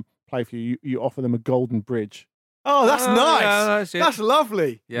come and play for you, you offer them a golden bridge. Oh, that's nice. Yeah, That's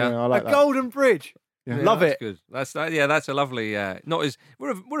lovely. Yeah, I like a that. golden bridge. Yeah. Love that's it. Good. That's a lovely. Not as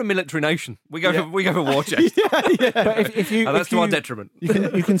we're a military nation. We go for war chest. But if you, And that's if to our you- detriment.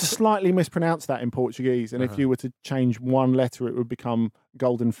 you can slightly mispronounce that in Portuguese, and if you were to change one letter, it would become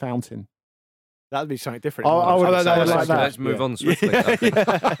golden fountain. That'd be something different. I would So like let's, that. let's move on swiftly.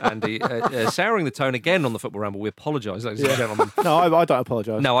 Andy, souring the tone again on the football ramble. We apologise, ladies and gentlemen. No, I don't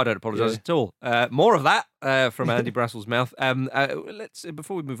apologise. No, I don't apologise at all. More of that from Andy Brassell's mouth. Let's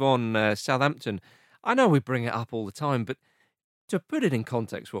before we move on, Southampton. I know we bring it up all the time, but to put it in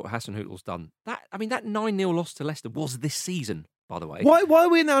context, what Hassan Hüttl's done, that 9-0 loss to Leicester was this season, by the way. Why are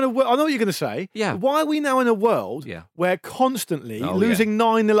we now in a world? I know what you're going to say. Yeah. Why are we now in a world where constantly losing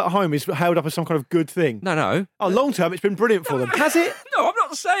 9-0 at home is held up as some kind of good thing? No. Oh, long term, it's been brilliant for them. Has it? No, I'm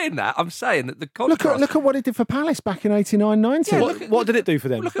not saying that. I'm saying that the Look contrast. at what it did for Palace back in 89-90. Yeah, What did it do for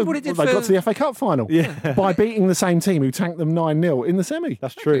them? Look at what it did They for. got to the FA Cup final by beating the same team who tanked them 9-0 in the semi.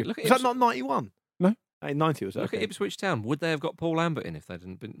 That's true. Look at Was that not 91? No. 90 was that? Look at Ipswich Town. Would they have got Paul Lambert in if they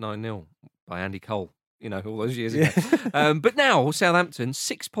hadn't been 9-0 by Andy Cole? All those years ago. But now Southampton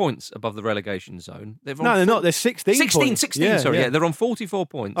 6 points above the relegation zone. They're not. They're 16 points. 16. Sorry, they're on 44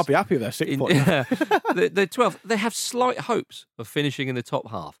 points. I'll be happy with that 6 points. They're 12th. They have slight hopes of finishing in the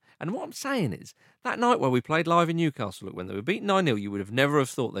top half. And what I'm saying is, that night where we played live in Newcastle, when they were beaten 9-0, you would have never have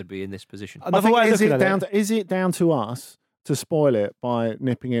thought they'd be in this position. Another way of looking at it. Is it down to us to spoil it by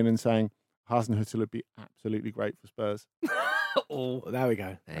nipping in and saying Hassan Hüttl would be absolutely great for Spurs? There we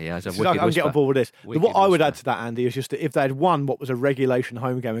go. Yeah, it's a So I wicked can get on whisper. board with this. Wicked What I would whisper. add to that, Andy, is just that if they had won what was a regulation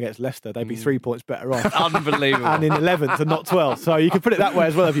home game against Leicester, they'd be 3 points better off. Unbelievable. And in 11th and not 12th. So you can put it that way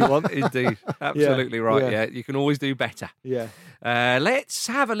as well if you want. Indeed. Absolutely right. Yeah, you can always do better. Yeah. Let's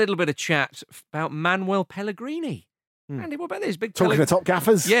have a little bit of chat about Manuel Pellegrini. Andy, what about this? Big Talking to top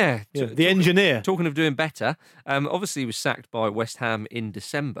gaffers? Yeah. The engineer. Talking of doing better, obviously he was sacked by West Ham in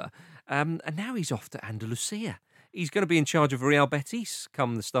December, and now he's off to Andalusia. He's going to be in charge of Real Betis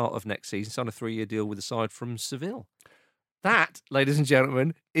come the start of next season, sign a 3-year deal with the side from Seville. That, ladies and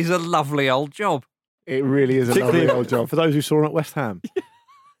gentlemen, is a lovely old job. It really is a lovely old job. For those who saw him at West Ham.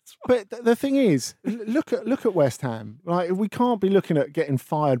 But the thing is, look at West Ham. Like, we can't be looking at getting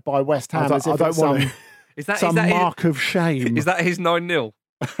fired by West Ham as if it's some mark of shame. Is that his 9-0?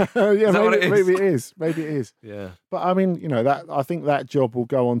 Yeah, maybe it is. Maybe it is. Yeah. But I mean, that I think that job will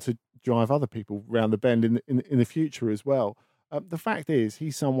go on to drive other people round the bend in the future as well. The fact is,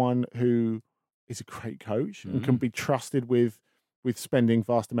 he's someone who is a great coach and can be trusted with spending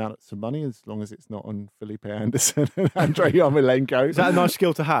vast amounts of money, as long as it's not on Felipe Anderson and Andrei Yarmolenko. Is that a nice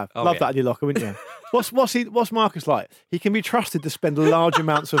skill to have? Love that, Eddie Locker, wouldn't you? What's Marcus like? He can be trusted to spend large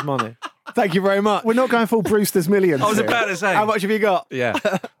amounts of money. Thank you very much. We're not going full Brewster's Millions. I was here. about to say. How much have you got? Yeah.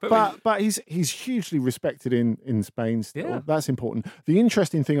 But he's hugely respected in Spain still. Yeah. That's important. The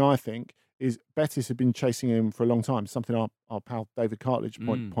interesting thing, I think, is Betis have been chasing him for a long time, something our pal David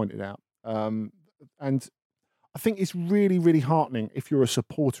Cartledge pointed out. And I think it's really, really heartening if you're a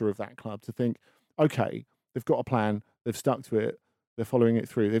supporter of that club to think, okay, they've got a plan, they've stuck to it, they're following it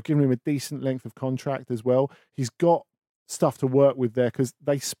through. They've given him a decent length of contract as well. He's got stuff to work with there because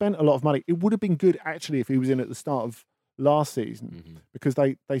they spent a lot of money. It would have been good, actually, if he was in at the start of last season because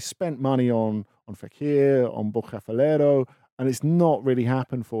they spent money on Fekir, on Borja Falero, and it's not really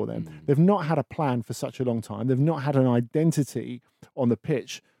happened for them. They've not had a plan for such a long time. They've not had an identity on the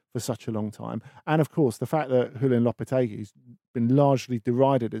pitch for such a long time. And of course, the fact that Julian Lopetegui's been largely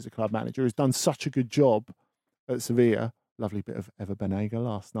derided as a club manager has done such a good job at Sevilla. Lovely bit of Ever Banega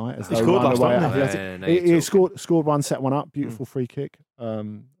last night. As He scored last night. He scored one, set one up. Beautiful free kick.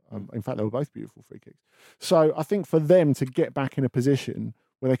 In fact, they were both beautiful free kicks. So I think for them to get back in a position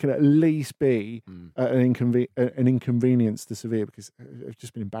where they can at least be an inconvenience to Sevilla, because it's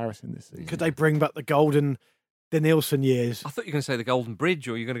just been embarrassing this season. Could they bring back the golden Denilson years? I thought you were going to say the Golden Bridge,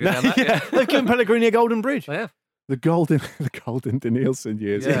 or you're going to go down that. They've given Pellegrini a golden bridge. They have. the golden Danielson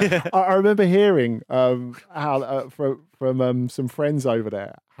years. Yeah. I remember hearing how from some friends over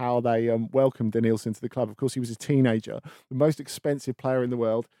there how they welcomed Danielson to the club. Of course, he was a teenager, the most expensive player in the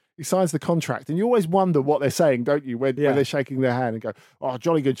world. He signs the contract, and you always wonder what they're saying, don't you, when they're shaking their hand and go, "Oh,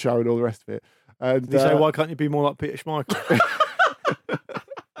 jolly good show," and all the rest of it. And Did you say, "Why can't you be more like Peter Schmeichel?"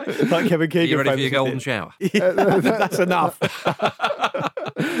 Like Kevin Keegan. You ready for your golden shower? That's enough.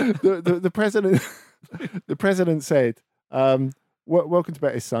 The president said, "Welcome to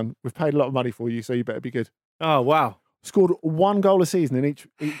Betis, son. We've paid a lot of money for you, so you better be good." Oh wow! Scored 1 goal a season in each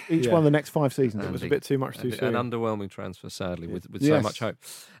one of the next 5 seasons. It was a bit too much too soon. An underwhelming transfer, sadly, with so much hope.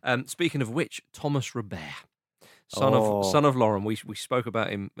 Speaking of which, Thomas Robert, son of Lauren, we spoke about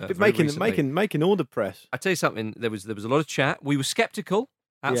him making all the press. I tell you something, there was a lot of chat. We were sceptical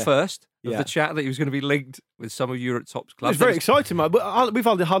at first of the chat that he was going to be linked with some of Europe's top clubs. It was very exciting, man. We've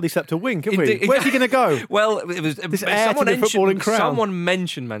hardly slept a wink, have we? Where's he going to go? Well, it was someone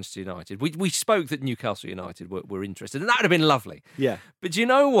mentioned Manchester United. We spoke that Newcastle United were interested, and that would have been lovely. Yeah. But do you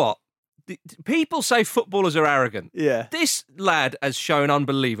know what? People say footballers are arrogant. Yeah. This lad has shown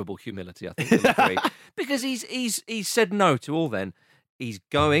unbelievable humility, I think, you'll agree. Because he's said no to all then. He's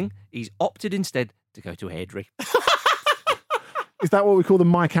opted instead to go to Airdrie. Is that what we call the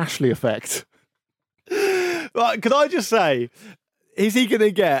Mike Ashley effect? Right, can I just say, is he going to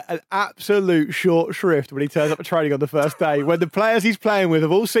get an absolute short shrift when he turns up to training on the first day, when the players he's playing with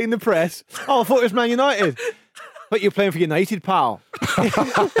have all seen the press? Oh, I thought it was Man United. But you're playing for United, pal.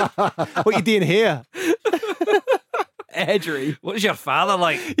 What you doing here? Airdrie. What is your father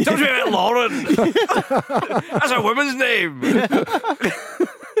like? Tell me about Lauren. That's a woman's name.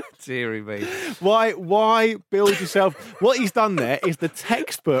 Deary me. Why build yourself? What he's done there is the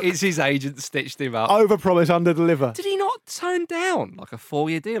textbook. It's his agent stitched him up. Overpromise, underdeliver. Did he not turn down like a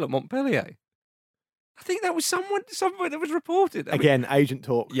 4-year deal at Montpellier? I think that was somewhere that was reported. Again, agent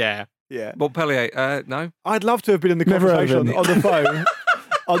talk. Yeah. Yeah. Montpellier, no. I'd love to have been in the conversation on the phone.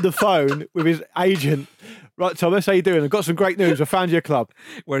 On the phone with his agent. Right, Thomas, how you doing? I've got some great news. I found you a club.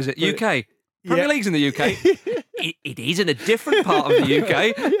 Where is it? UK. Premier League's in the UK. It is in a different part of the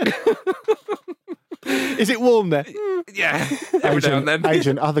UK. Is it warm there? Yeah. Every now and then.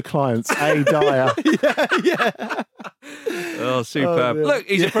 Agent, other clients, A. Dyer. Yeah. Oh, superb. Look,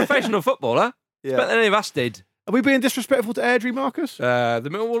 he's a professional footballer. Yeah. Better than any of us did. Are we being disrespectful to Airdrie, Marcus? The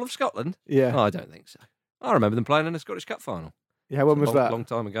Millwall of Scotland? Yeah. Oh, I don't think so. I remember them playing in a Scottish Cup final. Yeah, when was that? A long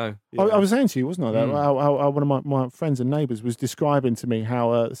time ago. Yeah. I was saying to you, wasn't I, that how one of my friends and neighbours was describing to me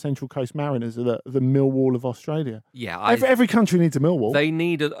how the Central Coast Mariners are the Millwall of Australia. Yeah, every country needs a Millwall. They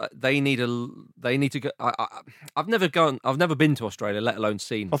need to go. I've never been to Australia, let alone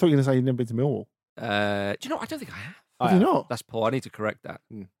seen. I thought you were going to say you'd never been to Millwall. Do you know? I don't think I have. Have you not? That's poor. I need to correct that.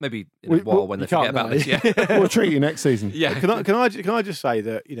 Maybe in a while when they forget about this. Yeah, we'll treat you next season. Yeah. Can I just say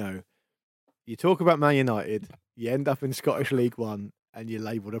that you talk about Man United, you end up in Scottish League One, and you're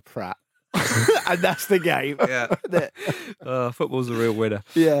labelled a prat. And that's the game. Yeah. Football's the real winner.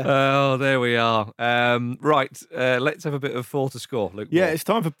 Yeah. Oh, there we are. Right. Let's have a bit of 4 to score, Luke. Yeah, it's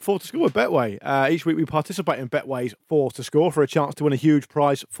time for 4 to score with Betway. Each week we participate in Betway's 4 to score for a chance to win a huge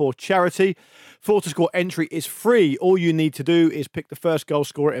prize for charity. 4 to score entry is free. All you need to do is pick the first goal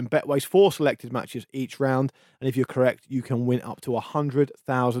scorer in Betway's 4 selected matches each round. And if you're correct, you can win up to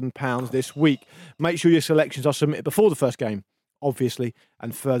 £100,000 this week. Make sure your selections are submitted before the first game, obviously,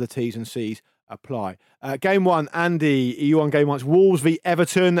 and further T's and C's apply. Game 1, Andy, you on game 1? It's Wolves v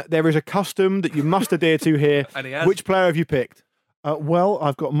Everton. There is a custom that you must adhere to here. Which player have you picked? Well,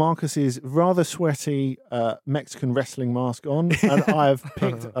 I've got Marcus's rather sweaty Mexican wrestling mask on, and I've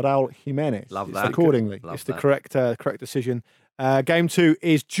picked Raul Jimenez. Love that. Accordingly. It's the correct decision. Game 2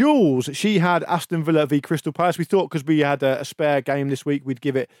 is Jules. She had Aston Villa v Crystal Palace. We thought because we had a spare game this week, we'd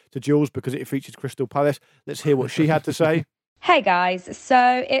give it to Jules because it features Crystal Palace. Let's hear what she had to say. Hey guys,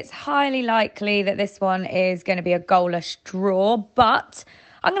 so it's highly likely that this one is going to be a goalless draw, but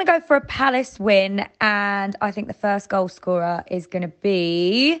I'm going to go for a Palace win, and I think the first goal scorer is going to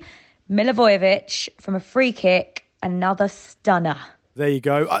be Milivojevic from a free kick, another stunner. There you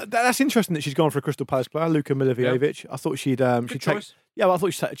go. That's interesting that she's gone for a Crystal Palace player, Luka Milivojevic. I thought she'd take. Yeah, well, I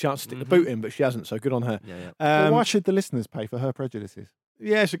thought she'd take a chance to stick the boot in, but she hasn't. So good on her. Yeah. Well, why should the listeners pay for her prejudices?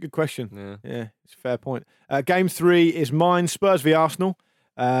 Yeah, it's a good question. Yeah, it's a fair point. Game 3 is mine, Spurs v Arsenal.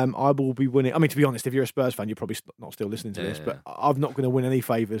 I will be winning. I mean, to be honest, if you're a Spurs fan, you're probably not still listening to this, but I'm not going to win any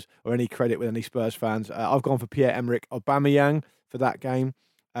favours or any credit with any Spurs fans. I've gone for Pierre-Emerick Aubameyang for that game.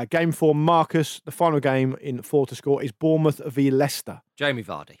 Game 4, Marcus. The final game in 4 to score is Bournemouth v Leicester. Jamie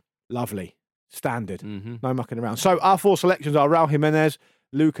Vardy. Lovely. Standard. No mucking around. So our 4 selections are Raul Jimenez,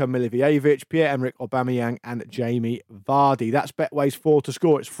 Luka Milivojevic, Pierre-Emerick Aubameyang, and Jamie Vardy. That's Betway's 4 to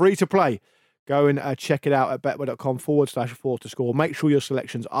score. It's free to play. Go and check it out at betway.com/4 to score. Make sure your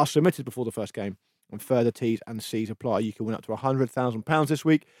selections are submitted before the first game, and further T's and C's apply. You can win up to £100,000 this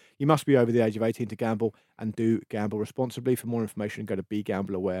week. You must be over the age of 18 to gamble, and do gamble responsibly. For more information, go to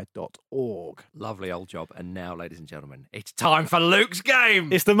begambleaware.org. Lovely old job. And now, ladies and gentlemen, it's time for Luke's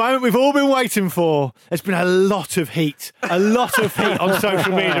game. It's the moment we've all been waiting for. There's been a lot of heat on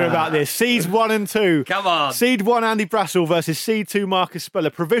social media about this. Seeds 1 and 2. Come on. Seed 1, Andy Brassel versus Seed 2, Marcus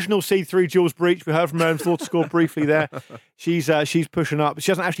Speller. Provisional Seed 3, Jules Breach. We heard from her and thought to score briefly there. She's pushing up. She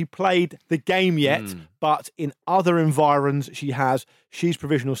hasn't actually played the game yet, but in other environs she has. She's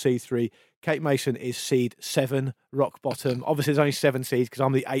provisional Seed 3. Kate Mason is Seed 7, rock bottom. Obviously, there's only 7 seeds because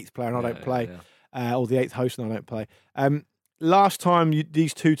I'm the 8th player and I don't play, or the 8th host and I don't play. Last time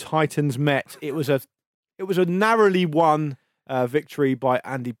these two titans met, it was a narrowly won victory by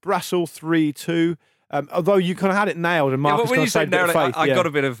Andy Brassel, 3-2. Although you kind of had it nailed, and Marcus kind of saved a bit of faith. I got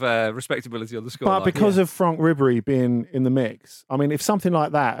a bit of respectability on the score. But because of Frank Ribery being in the mix, I mean, if something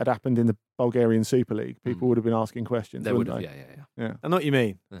like that had happened in the Bulgarian Super League, people would have been asking questions. They would have, they? yeah. I know what you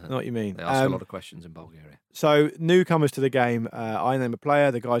mean. I know what you mean. They ask a lot of questions in Bulgaria. So, newcomers to the game, I name a player.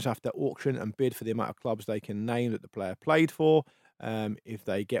 The guys have to auction and bid for the amount of clubs they can name that the player played for. If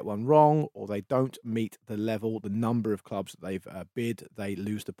they get one wrong or they don't meet the number of clubs that they've bid, they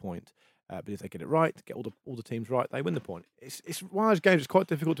lose the point. But if they get it right, get all the teams right, they win the point. It's one of those games that's quite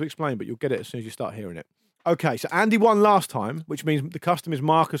difficult to explain, but you'll get it as soon as you start hearing it. Okay, so Andy won last time, which means the custom is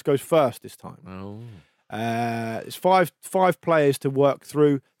Marcus goes first this time. Oh. It's five players to work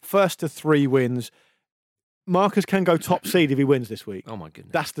through. First to 3 wins. Marcus can go top seed if he wins this week. Oh my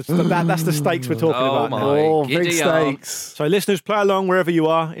goodness. That's the stakes we're talking about now. Oh, big stakes. So listeners, play along wherever you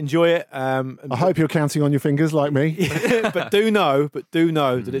are. Enjoy it. I hope you're counting on your fingers like me. but do know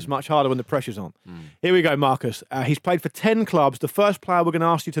that it's much harder when the pressure's on. Here we go, Marcus. He's played for 10 clubs. The first player we're going to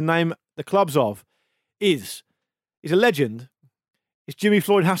ask you to name the clubs of he's a legend. It's Jimmy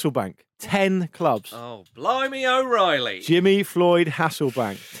Floyd Hasselbank. 10 clubs. Oh, blimey O'Reilly. Jimmy Floyd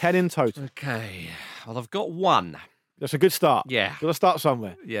Hasselbank. 10 in total. Okay. Well, I've got 1. That's a good start. Yeah. Got to start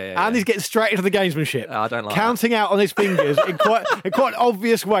somewhere. Yeah. And he's getting straight into the gamesmanship. I don't like counting out on his fingers in quite an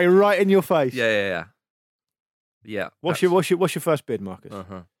obvious way, right in your face. Yeah. What's your first bid, Marcus?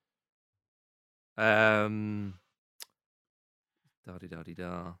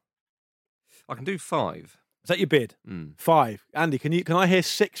 Da-di-da-di-da. I can do 5. Is that your bid? 5. Andy, can I hear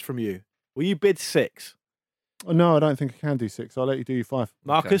 6 from you? Will you bid 6? Oh, no, I don't think I can do 6. I'll let you do 5.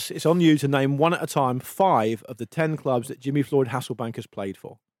 Marcus, It's on you to name one at a time 5 of the 10 clubs that Jimmy Floyd Hasselbank has played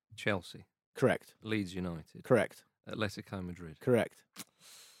for. Chelsea. Correct. Leeds United. Correct. Atletico Madrid. Correct.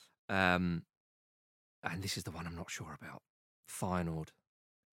 And this is the one I'm not sure about. Feyenoord.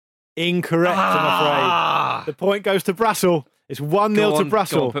 Incorrect, I'm afraid. The point goes to Brassel. It's 1-0 to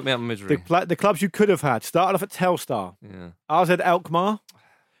Brassel. Go on, put me out of misery. The clubs you could have had started off at Telstar. Yeah. AZ Alkmaar.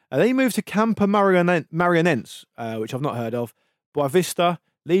 And then he moved to Camper Marionense, which I've not heard of. Boavista,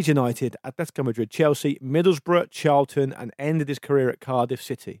 Leeds United, Atletico Madrid, Chelsea, Middlesbrough, Charlton, and ended his career at Cardiff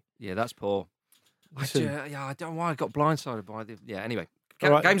City. Yeah, that's poor. I don't know why I got blindsided by the... Yeah, anyway.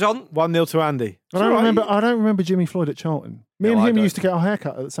 Right. Game's on. 1-0 to Andy. I don't remember Jimmy Floyd at Charlton. Me and him used to get our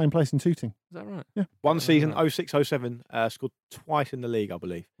haircut at the same place in Tooting. Is that right? Yeah. One season, 06-07, scored twice in the league, I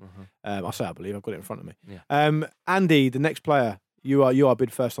believe. I say I believe, I've got it in front of me. Yeah. Andy, the next player, you are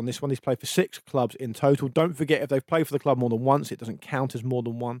bid first on this one. He's played for 6 clubs in total. Don't forget, if they've played for the club more than once, it doesn't count as more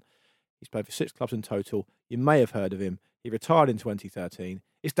than one. He's played for 6 clubs in total. You may have heard of him. He retired in 2013.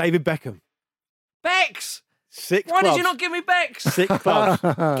 It's David Beckham. Bex! 6 Why clubs. did you not give me Bex? 6 clubs.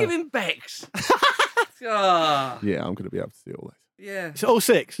 Give him Bex. Ah. Yeah, I'm going to be able to do all this. Yeah. It's all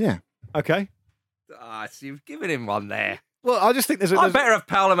 6? Yeah. Okay. So you've given him one there. Well, I just think there's I better have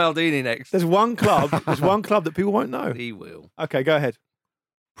Paolo Maldini next. There's one club. There's one club that people won't know. He will. Okay, go ahead.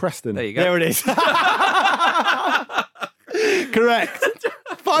 Preston. There you go. There it is. Correct.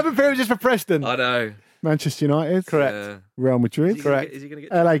 5 appearances for Preston. I know. Manchester United. Correct. Real Madrid. Correct. Is he going to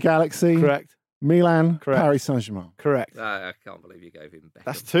get... LA Galaxy. Correct. Milan. Correct. Paris Saint-Germain. Correct. I can't believe you gave him Beckham.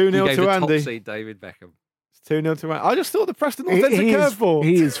 That's 2-0 you gave to the Andy. top seed David Beckham. It's 2-0 to Andy. I just thought the Preston authentic curveball.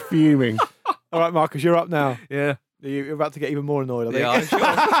 He is fuming. All right, Marcus, you're up now. Yeah. You're about to get even more annoyed, I think.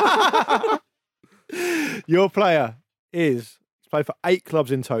 Yeah, I'm sure. Your player he's played for 8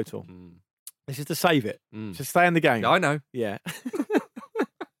 clubs in total. This is to save it. To stay in the game. I know. Yeah.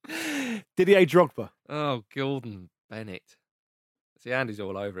 Didier Drogba. Oh, Gordon Bennett. See, Andy's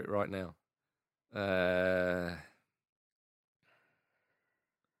all over it right now.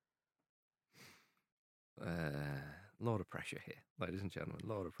 lot of pressure here, ladies and gentlemen. A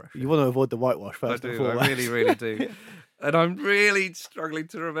lot of pressure. You want to avoid the whitewash I first and do. foremost. I really, really do. And I'm really struggling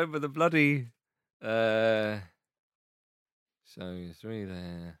to remember the bloody. So 3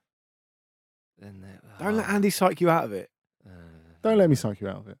 there. Then there. Don't let Andy psych you out of it. Don't let me psych you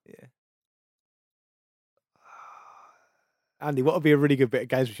out of it. Yeah. Andy, what would be a really good bit of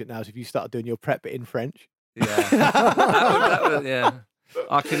gamesmanship now is if you started doing your prep bit in French. Yeah. that would, yeah.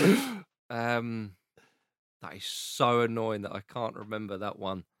 I can. That is so annoying that I can't remember that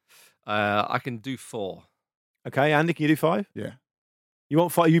one. I can do 4. Okay, Andy, can you do 5? Yeah. You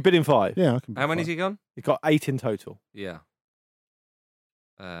want 5? You bid in 5? Yeah, I can. How many's he gone? You've got 8 in total. Yeah.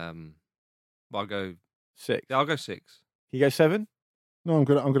 I'll go 6. I'll go 6. Can you go 7? No, I'm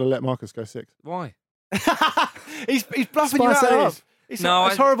gonna let Marcus go 6. Why? he's bluffing Spice you it out up. of this.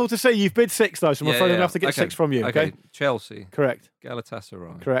 It's horrible to see. You've bid 6 though, so I'm afraid I'm gonna have to get 6 from you. Okay. Chelsea, Correct.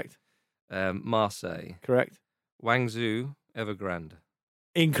 Galatasaray, Correct. Marseille, Correct. Guangzhou, Evergrande.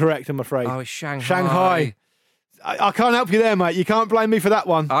 Incorrect, I'm afraid. Oh, it's Shanghai. Shanghai. I can't help you there, mate. You can't blame me for that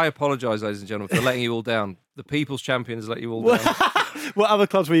one. I apologise, ladies and gentlemen, for letting you all down. The People's Champions let you all down. What other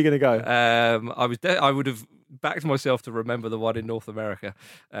clubs were you going to go? I would have backed myself to remember the one in North America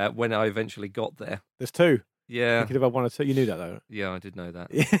when I eventually got there. There's 2. Yeah. You could have had 1 or 2. You knew that, though. Yeah, I did know that.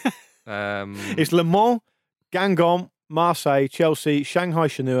 It's Le Mans, Guingamp, Marseille, Chelsea, Shanghai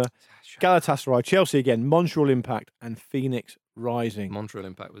Shenhua, Galatasaray, Chelsea again, Montreal Impact, and Phoenix Rising. Montreal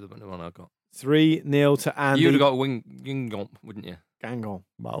Impact was the one I got. 3-0 to Andy. You would have got Guingamp, wouldn't you? Guingamp.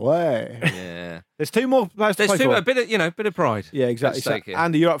 My way. Yeah. There's 2 more players to There's play for. a bit of pride. Yeah, exactly. At stake So, here.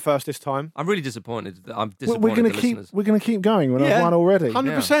 Andy, you're up first this time. I'm really disappointed. I'm We're disappointed. we're gonna keep going when I've won already.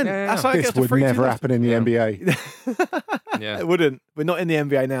 100%. Yeah. That's how it This gets to would 3-2 never left. happen in the NBA. Yeah. It wouldn't. We're not in the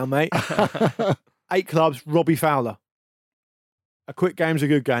NBA now, mate. 8 clubs, Robbie Fowler. A quick game's a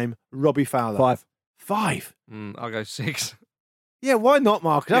good game. Robbie Fowler. 5. 5. I'll go 6. Yeah, why not,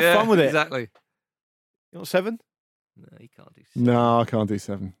 Marcus? Have fun with it. Exactly. You want 7? No, you can't do 6. No, I can't do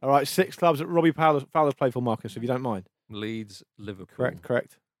 7. All right, 6 clubs that Robbie Fowler's played for, Marcus, if you don't mind. Leeds, Liverpool.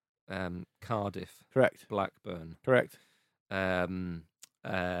 Correct. Cardiff, Correct. Blackburn. Correct. I'm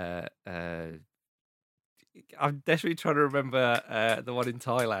desperately trying to remember the one in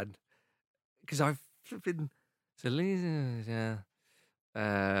Thailand because I've been so Leeds, yeah.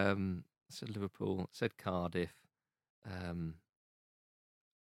 Said Liverpool, said Cardiff.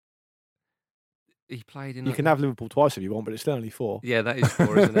 He played in. You can have Liverpool twice if you want, but it's still only 4. Yeah, that is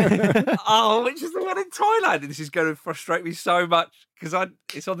 4, isn't it? Oh, which is the one in Thailand? This is going to frustrate me so much because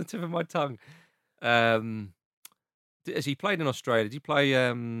it's on the tip of my tongue. Has he played in Australia? Did he play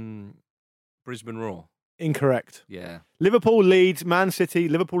Brisbane Roar? Incorrect. Yeah. Liverpool, Leeds, Man City,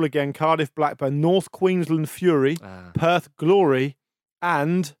 Liverpool again, Cardiff, Blackburn, North Queensland Fury, Perth Glory,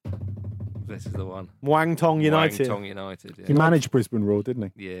 and This is the one. Muang Thong United. Muang Thong United. He Yeah. managed Brisbane Roar,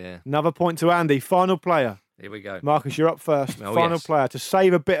 didn't he? Yeah. Another point to Andy. Final player. Here we go. Marcus, you're up first. Oh, Final yes. player to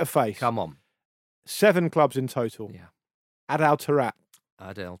save a bit of face. Come on. 7 clubs in total. Yeah. Adel Tarat.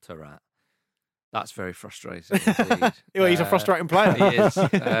 Adel Tarat. That's very frustrating. Indeed. Well, he's a frustrating player. He is.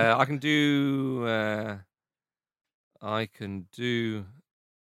 I can do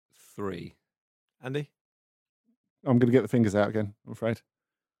 3. Andy? I'm going to get the fingers out again, I'm afraid.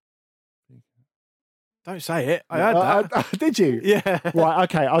 Don't say it. I heard that. Did you? Yeah. Right,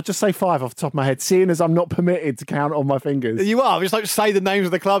 okay. I'll just say 5 off the top of my head, seeing as I'm not permitted to count on my fingers. You are. Just like say the names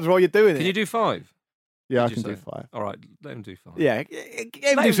of the clubs while you're doing it. Can you do 5? Yeah, I Did you can do say? 5. All right, let him do 5. Yeah. Get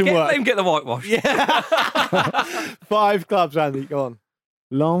him Let do him some get, work. let him get the whitewash. Yeah. 5 clubs, Andy. Go on.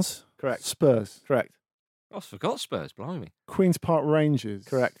 Lens. Correct. Spurs. Correct. I forgot Spurs, blimey. Queen's Park Rangers.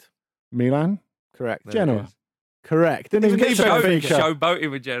 Correct. Milan. Correct. There Genoa. it is. Correct. Didn't even need Benfica. Showboating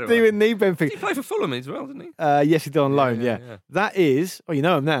with Genoa. Didn't even need He Benfica. played for Fulham as well, didn't he? Yes, he did on loan. Yeah. That is. Oh, you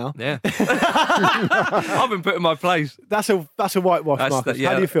know him now. Yeah. I've been put in my place. That's a whitewash, That's Marcus. yeah.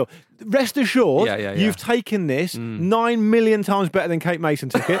 How do you feel? Rest assured, Yeah. you've taken this 9 million times better than Kate Mason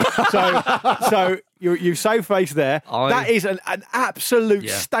took it. so you've saved face there. That is an absolute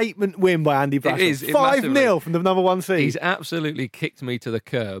statement win by Andy Brassel. It is. 5-0 from the number 1 seed. He's absolutely kicked me to the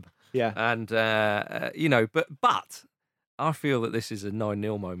curb. Yeah. And, but I feel that this is a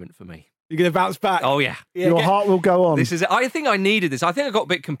 9-0 moment for me. You're going to bounce back. Oh, yeah. Your heart will go on. This is. I think I needed this. I think I got a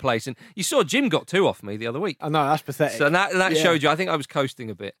bit complacent. You saw Jim got 2 off me the other week. I know, that's pathetic. So that showed you. I think I was coasting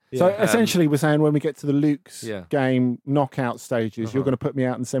a bit. So essentially, we're saying when we get to the Luke's Yeah. game knockout stages, you're going to put me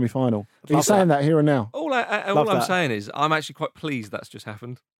out in the semi-final. Are you saying that here and now? All I'm saying is I'm actually quite pleased that's just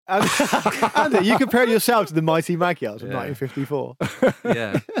happened. Andy, you compare yourself to the mighty Magyars of 1954.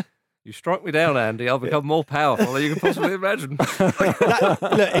 Yeah. You strike me down, Andy. I'll become more powerful than you can possibly imagine. Look,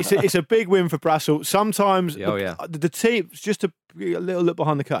 it's a big win for Brassel. Sometimes the team, just to be a little look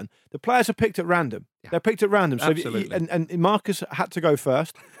behind the curtain, the players are picked at random. Yeah. They're picked at random. So Absolutely. And Marcus had to go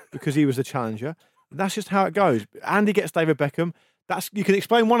first because he was the challenger. That's just how it goes. Andy gets David Beckham. You can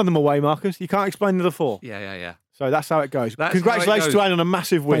explain one of them away, Marcus. You can't explain the other four. Yeah. So that's how it goes. That's Congratulations to Andy on a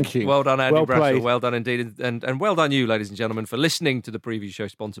massive win. Thank you. Well done, Andy Well Brassel. played. Well done indeed. And well done you, ladies and gentlemen, for listening to the preview show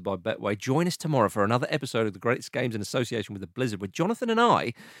sponsored by Betway. Join us tomorrow for another episode of the Greatest Games in association with the Blizzard, where Jonathan and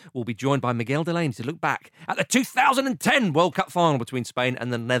I will be joined by Miguel Delaney to look back at the 2010 World Cup final between Spain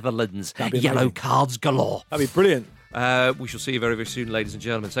and the Netherlands. Yellow cards galore. That'd be brilliant. We shall see you very, very soon, ladies and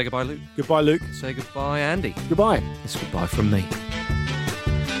gentlemen. Say goodbye, Luke. Goodbye, Luke. Say goodbye, Andy. Goodbye. It's goodbye from me.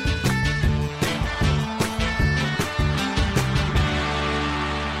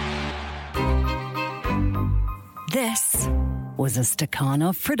 This was a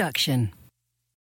Stakhanov production.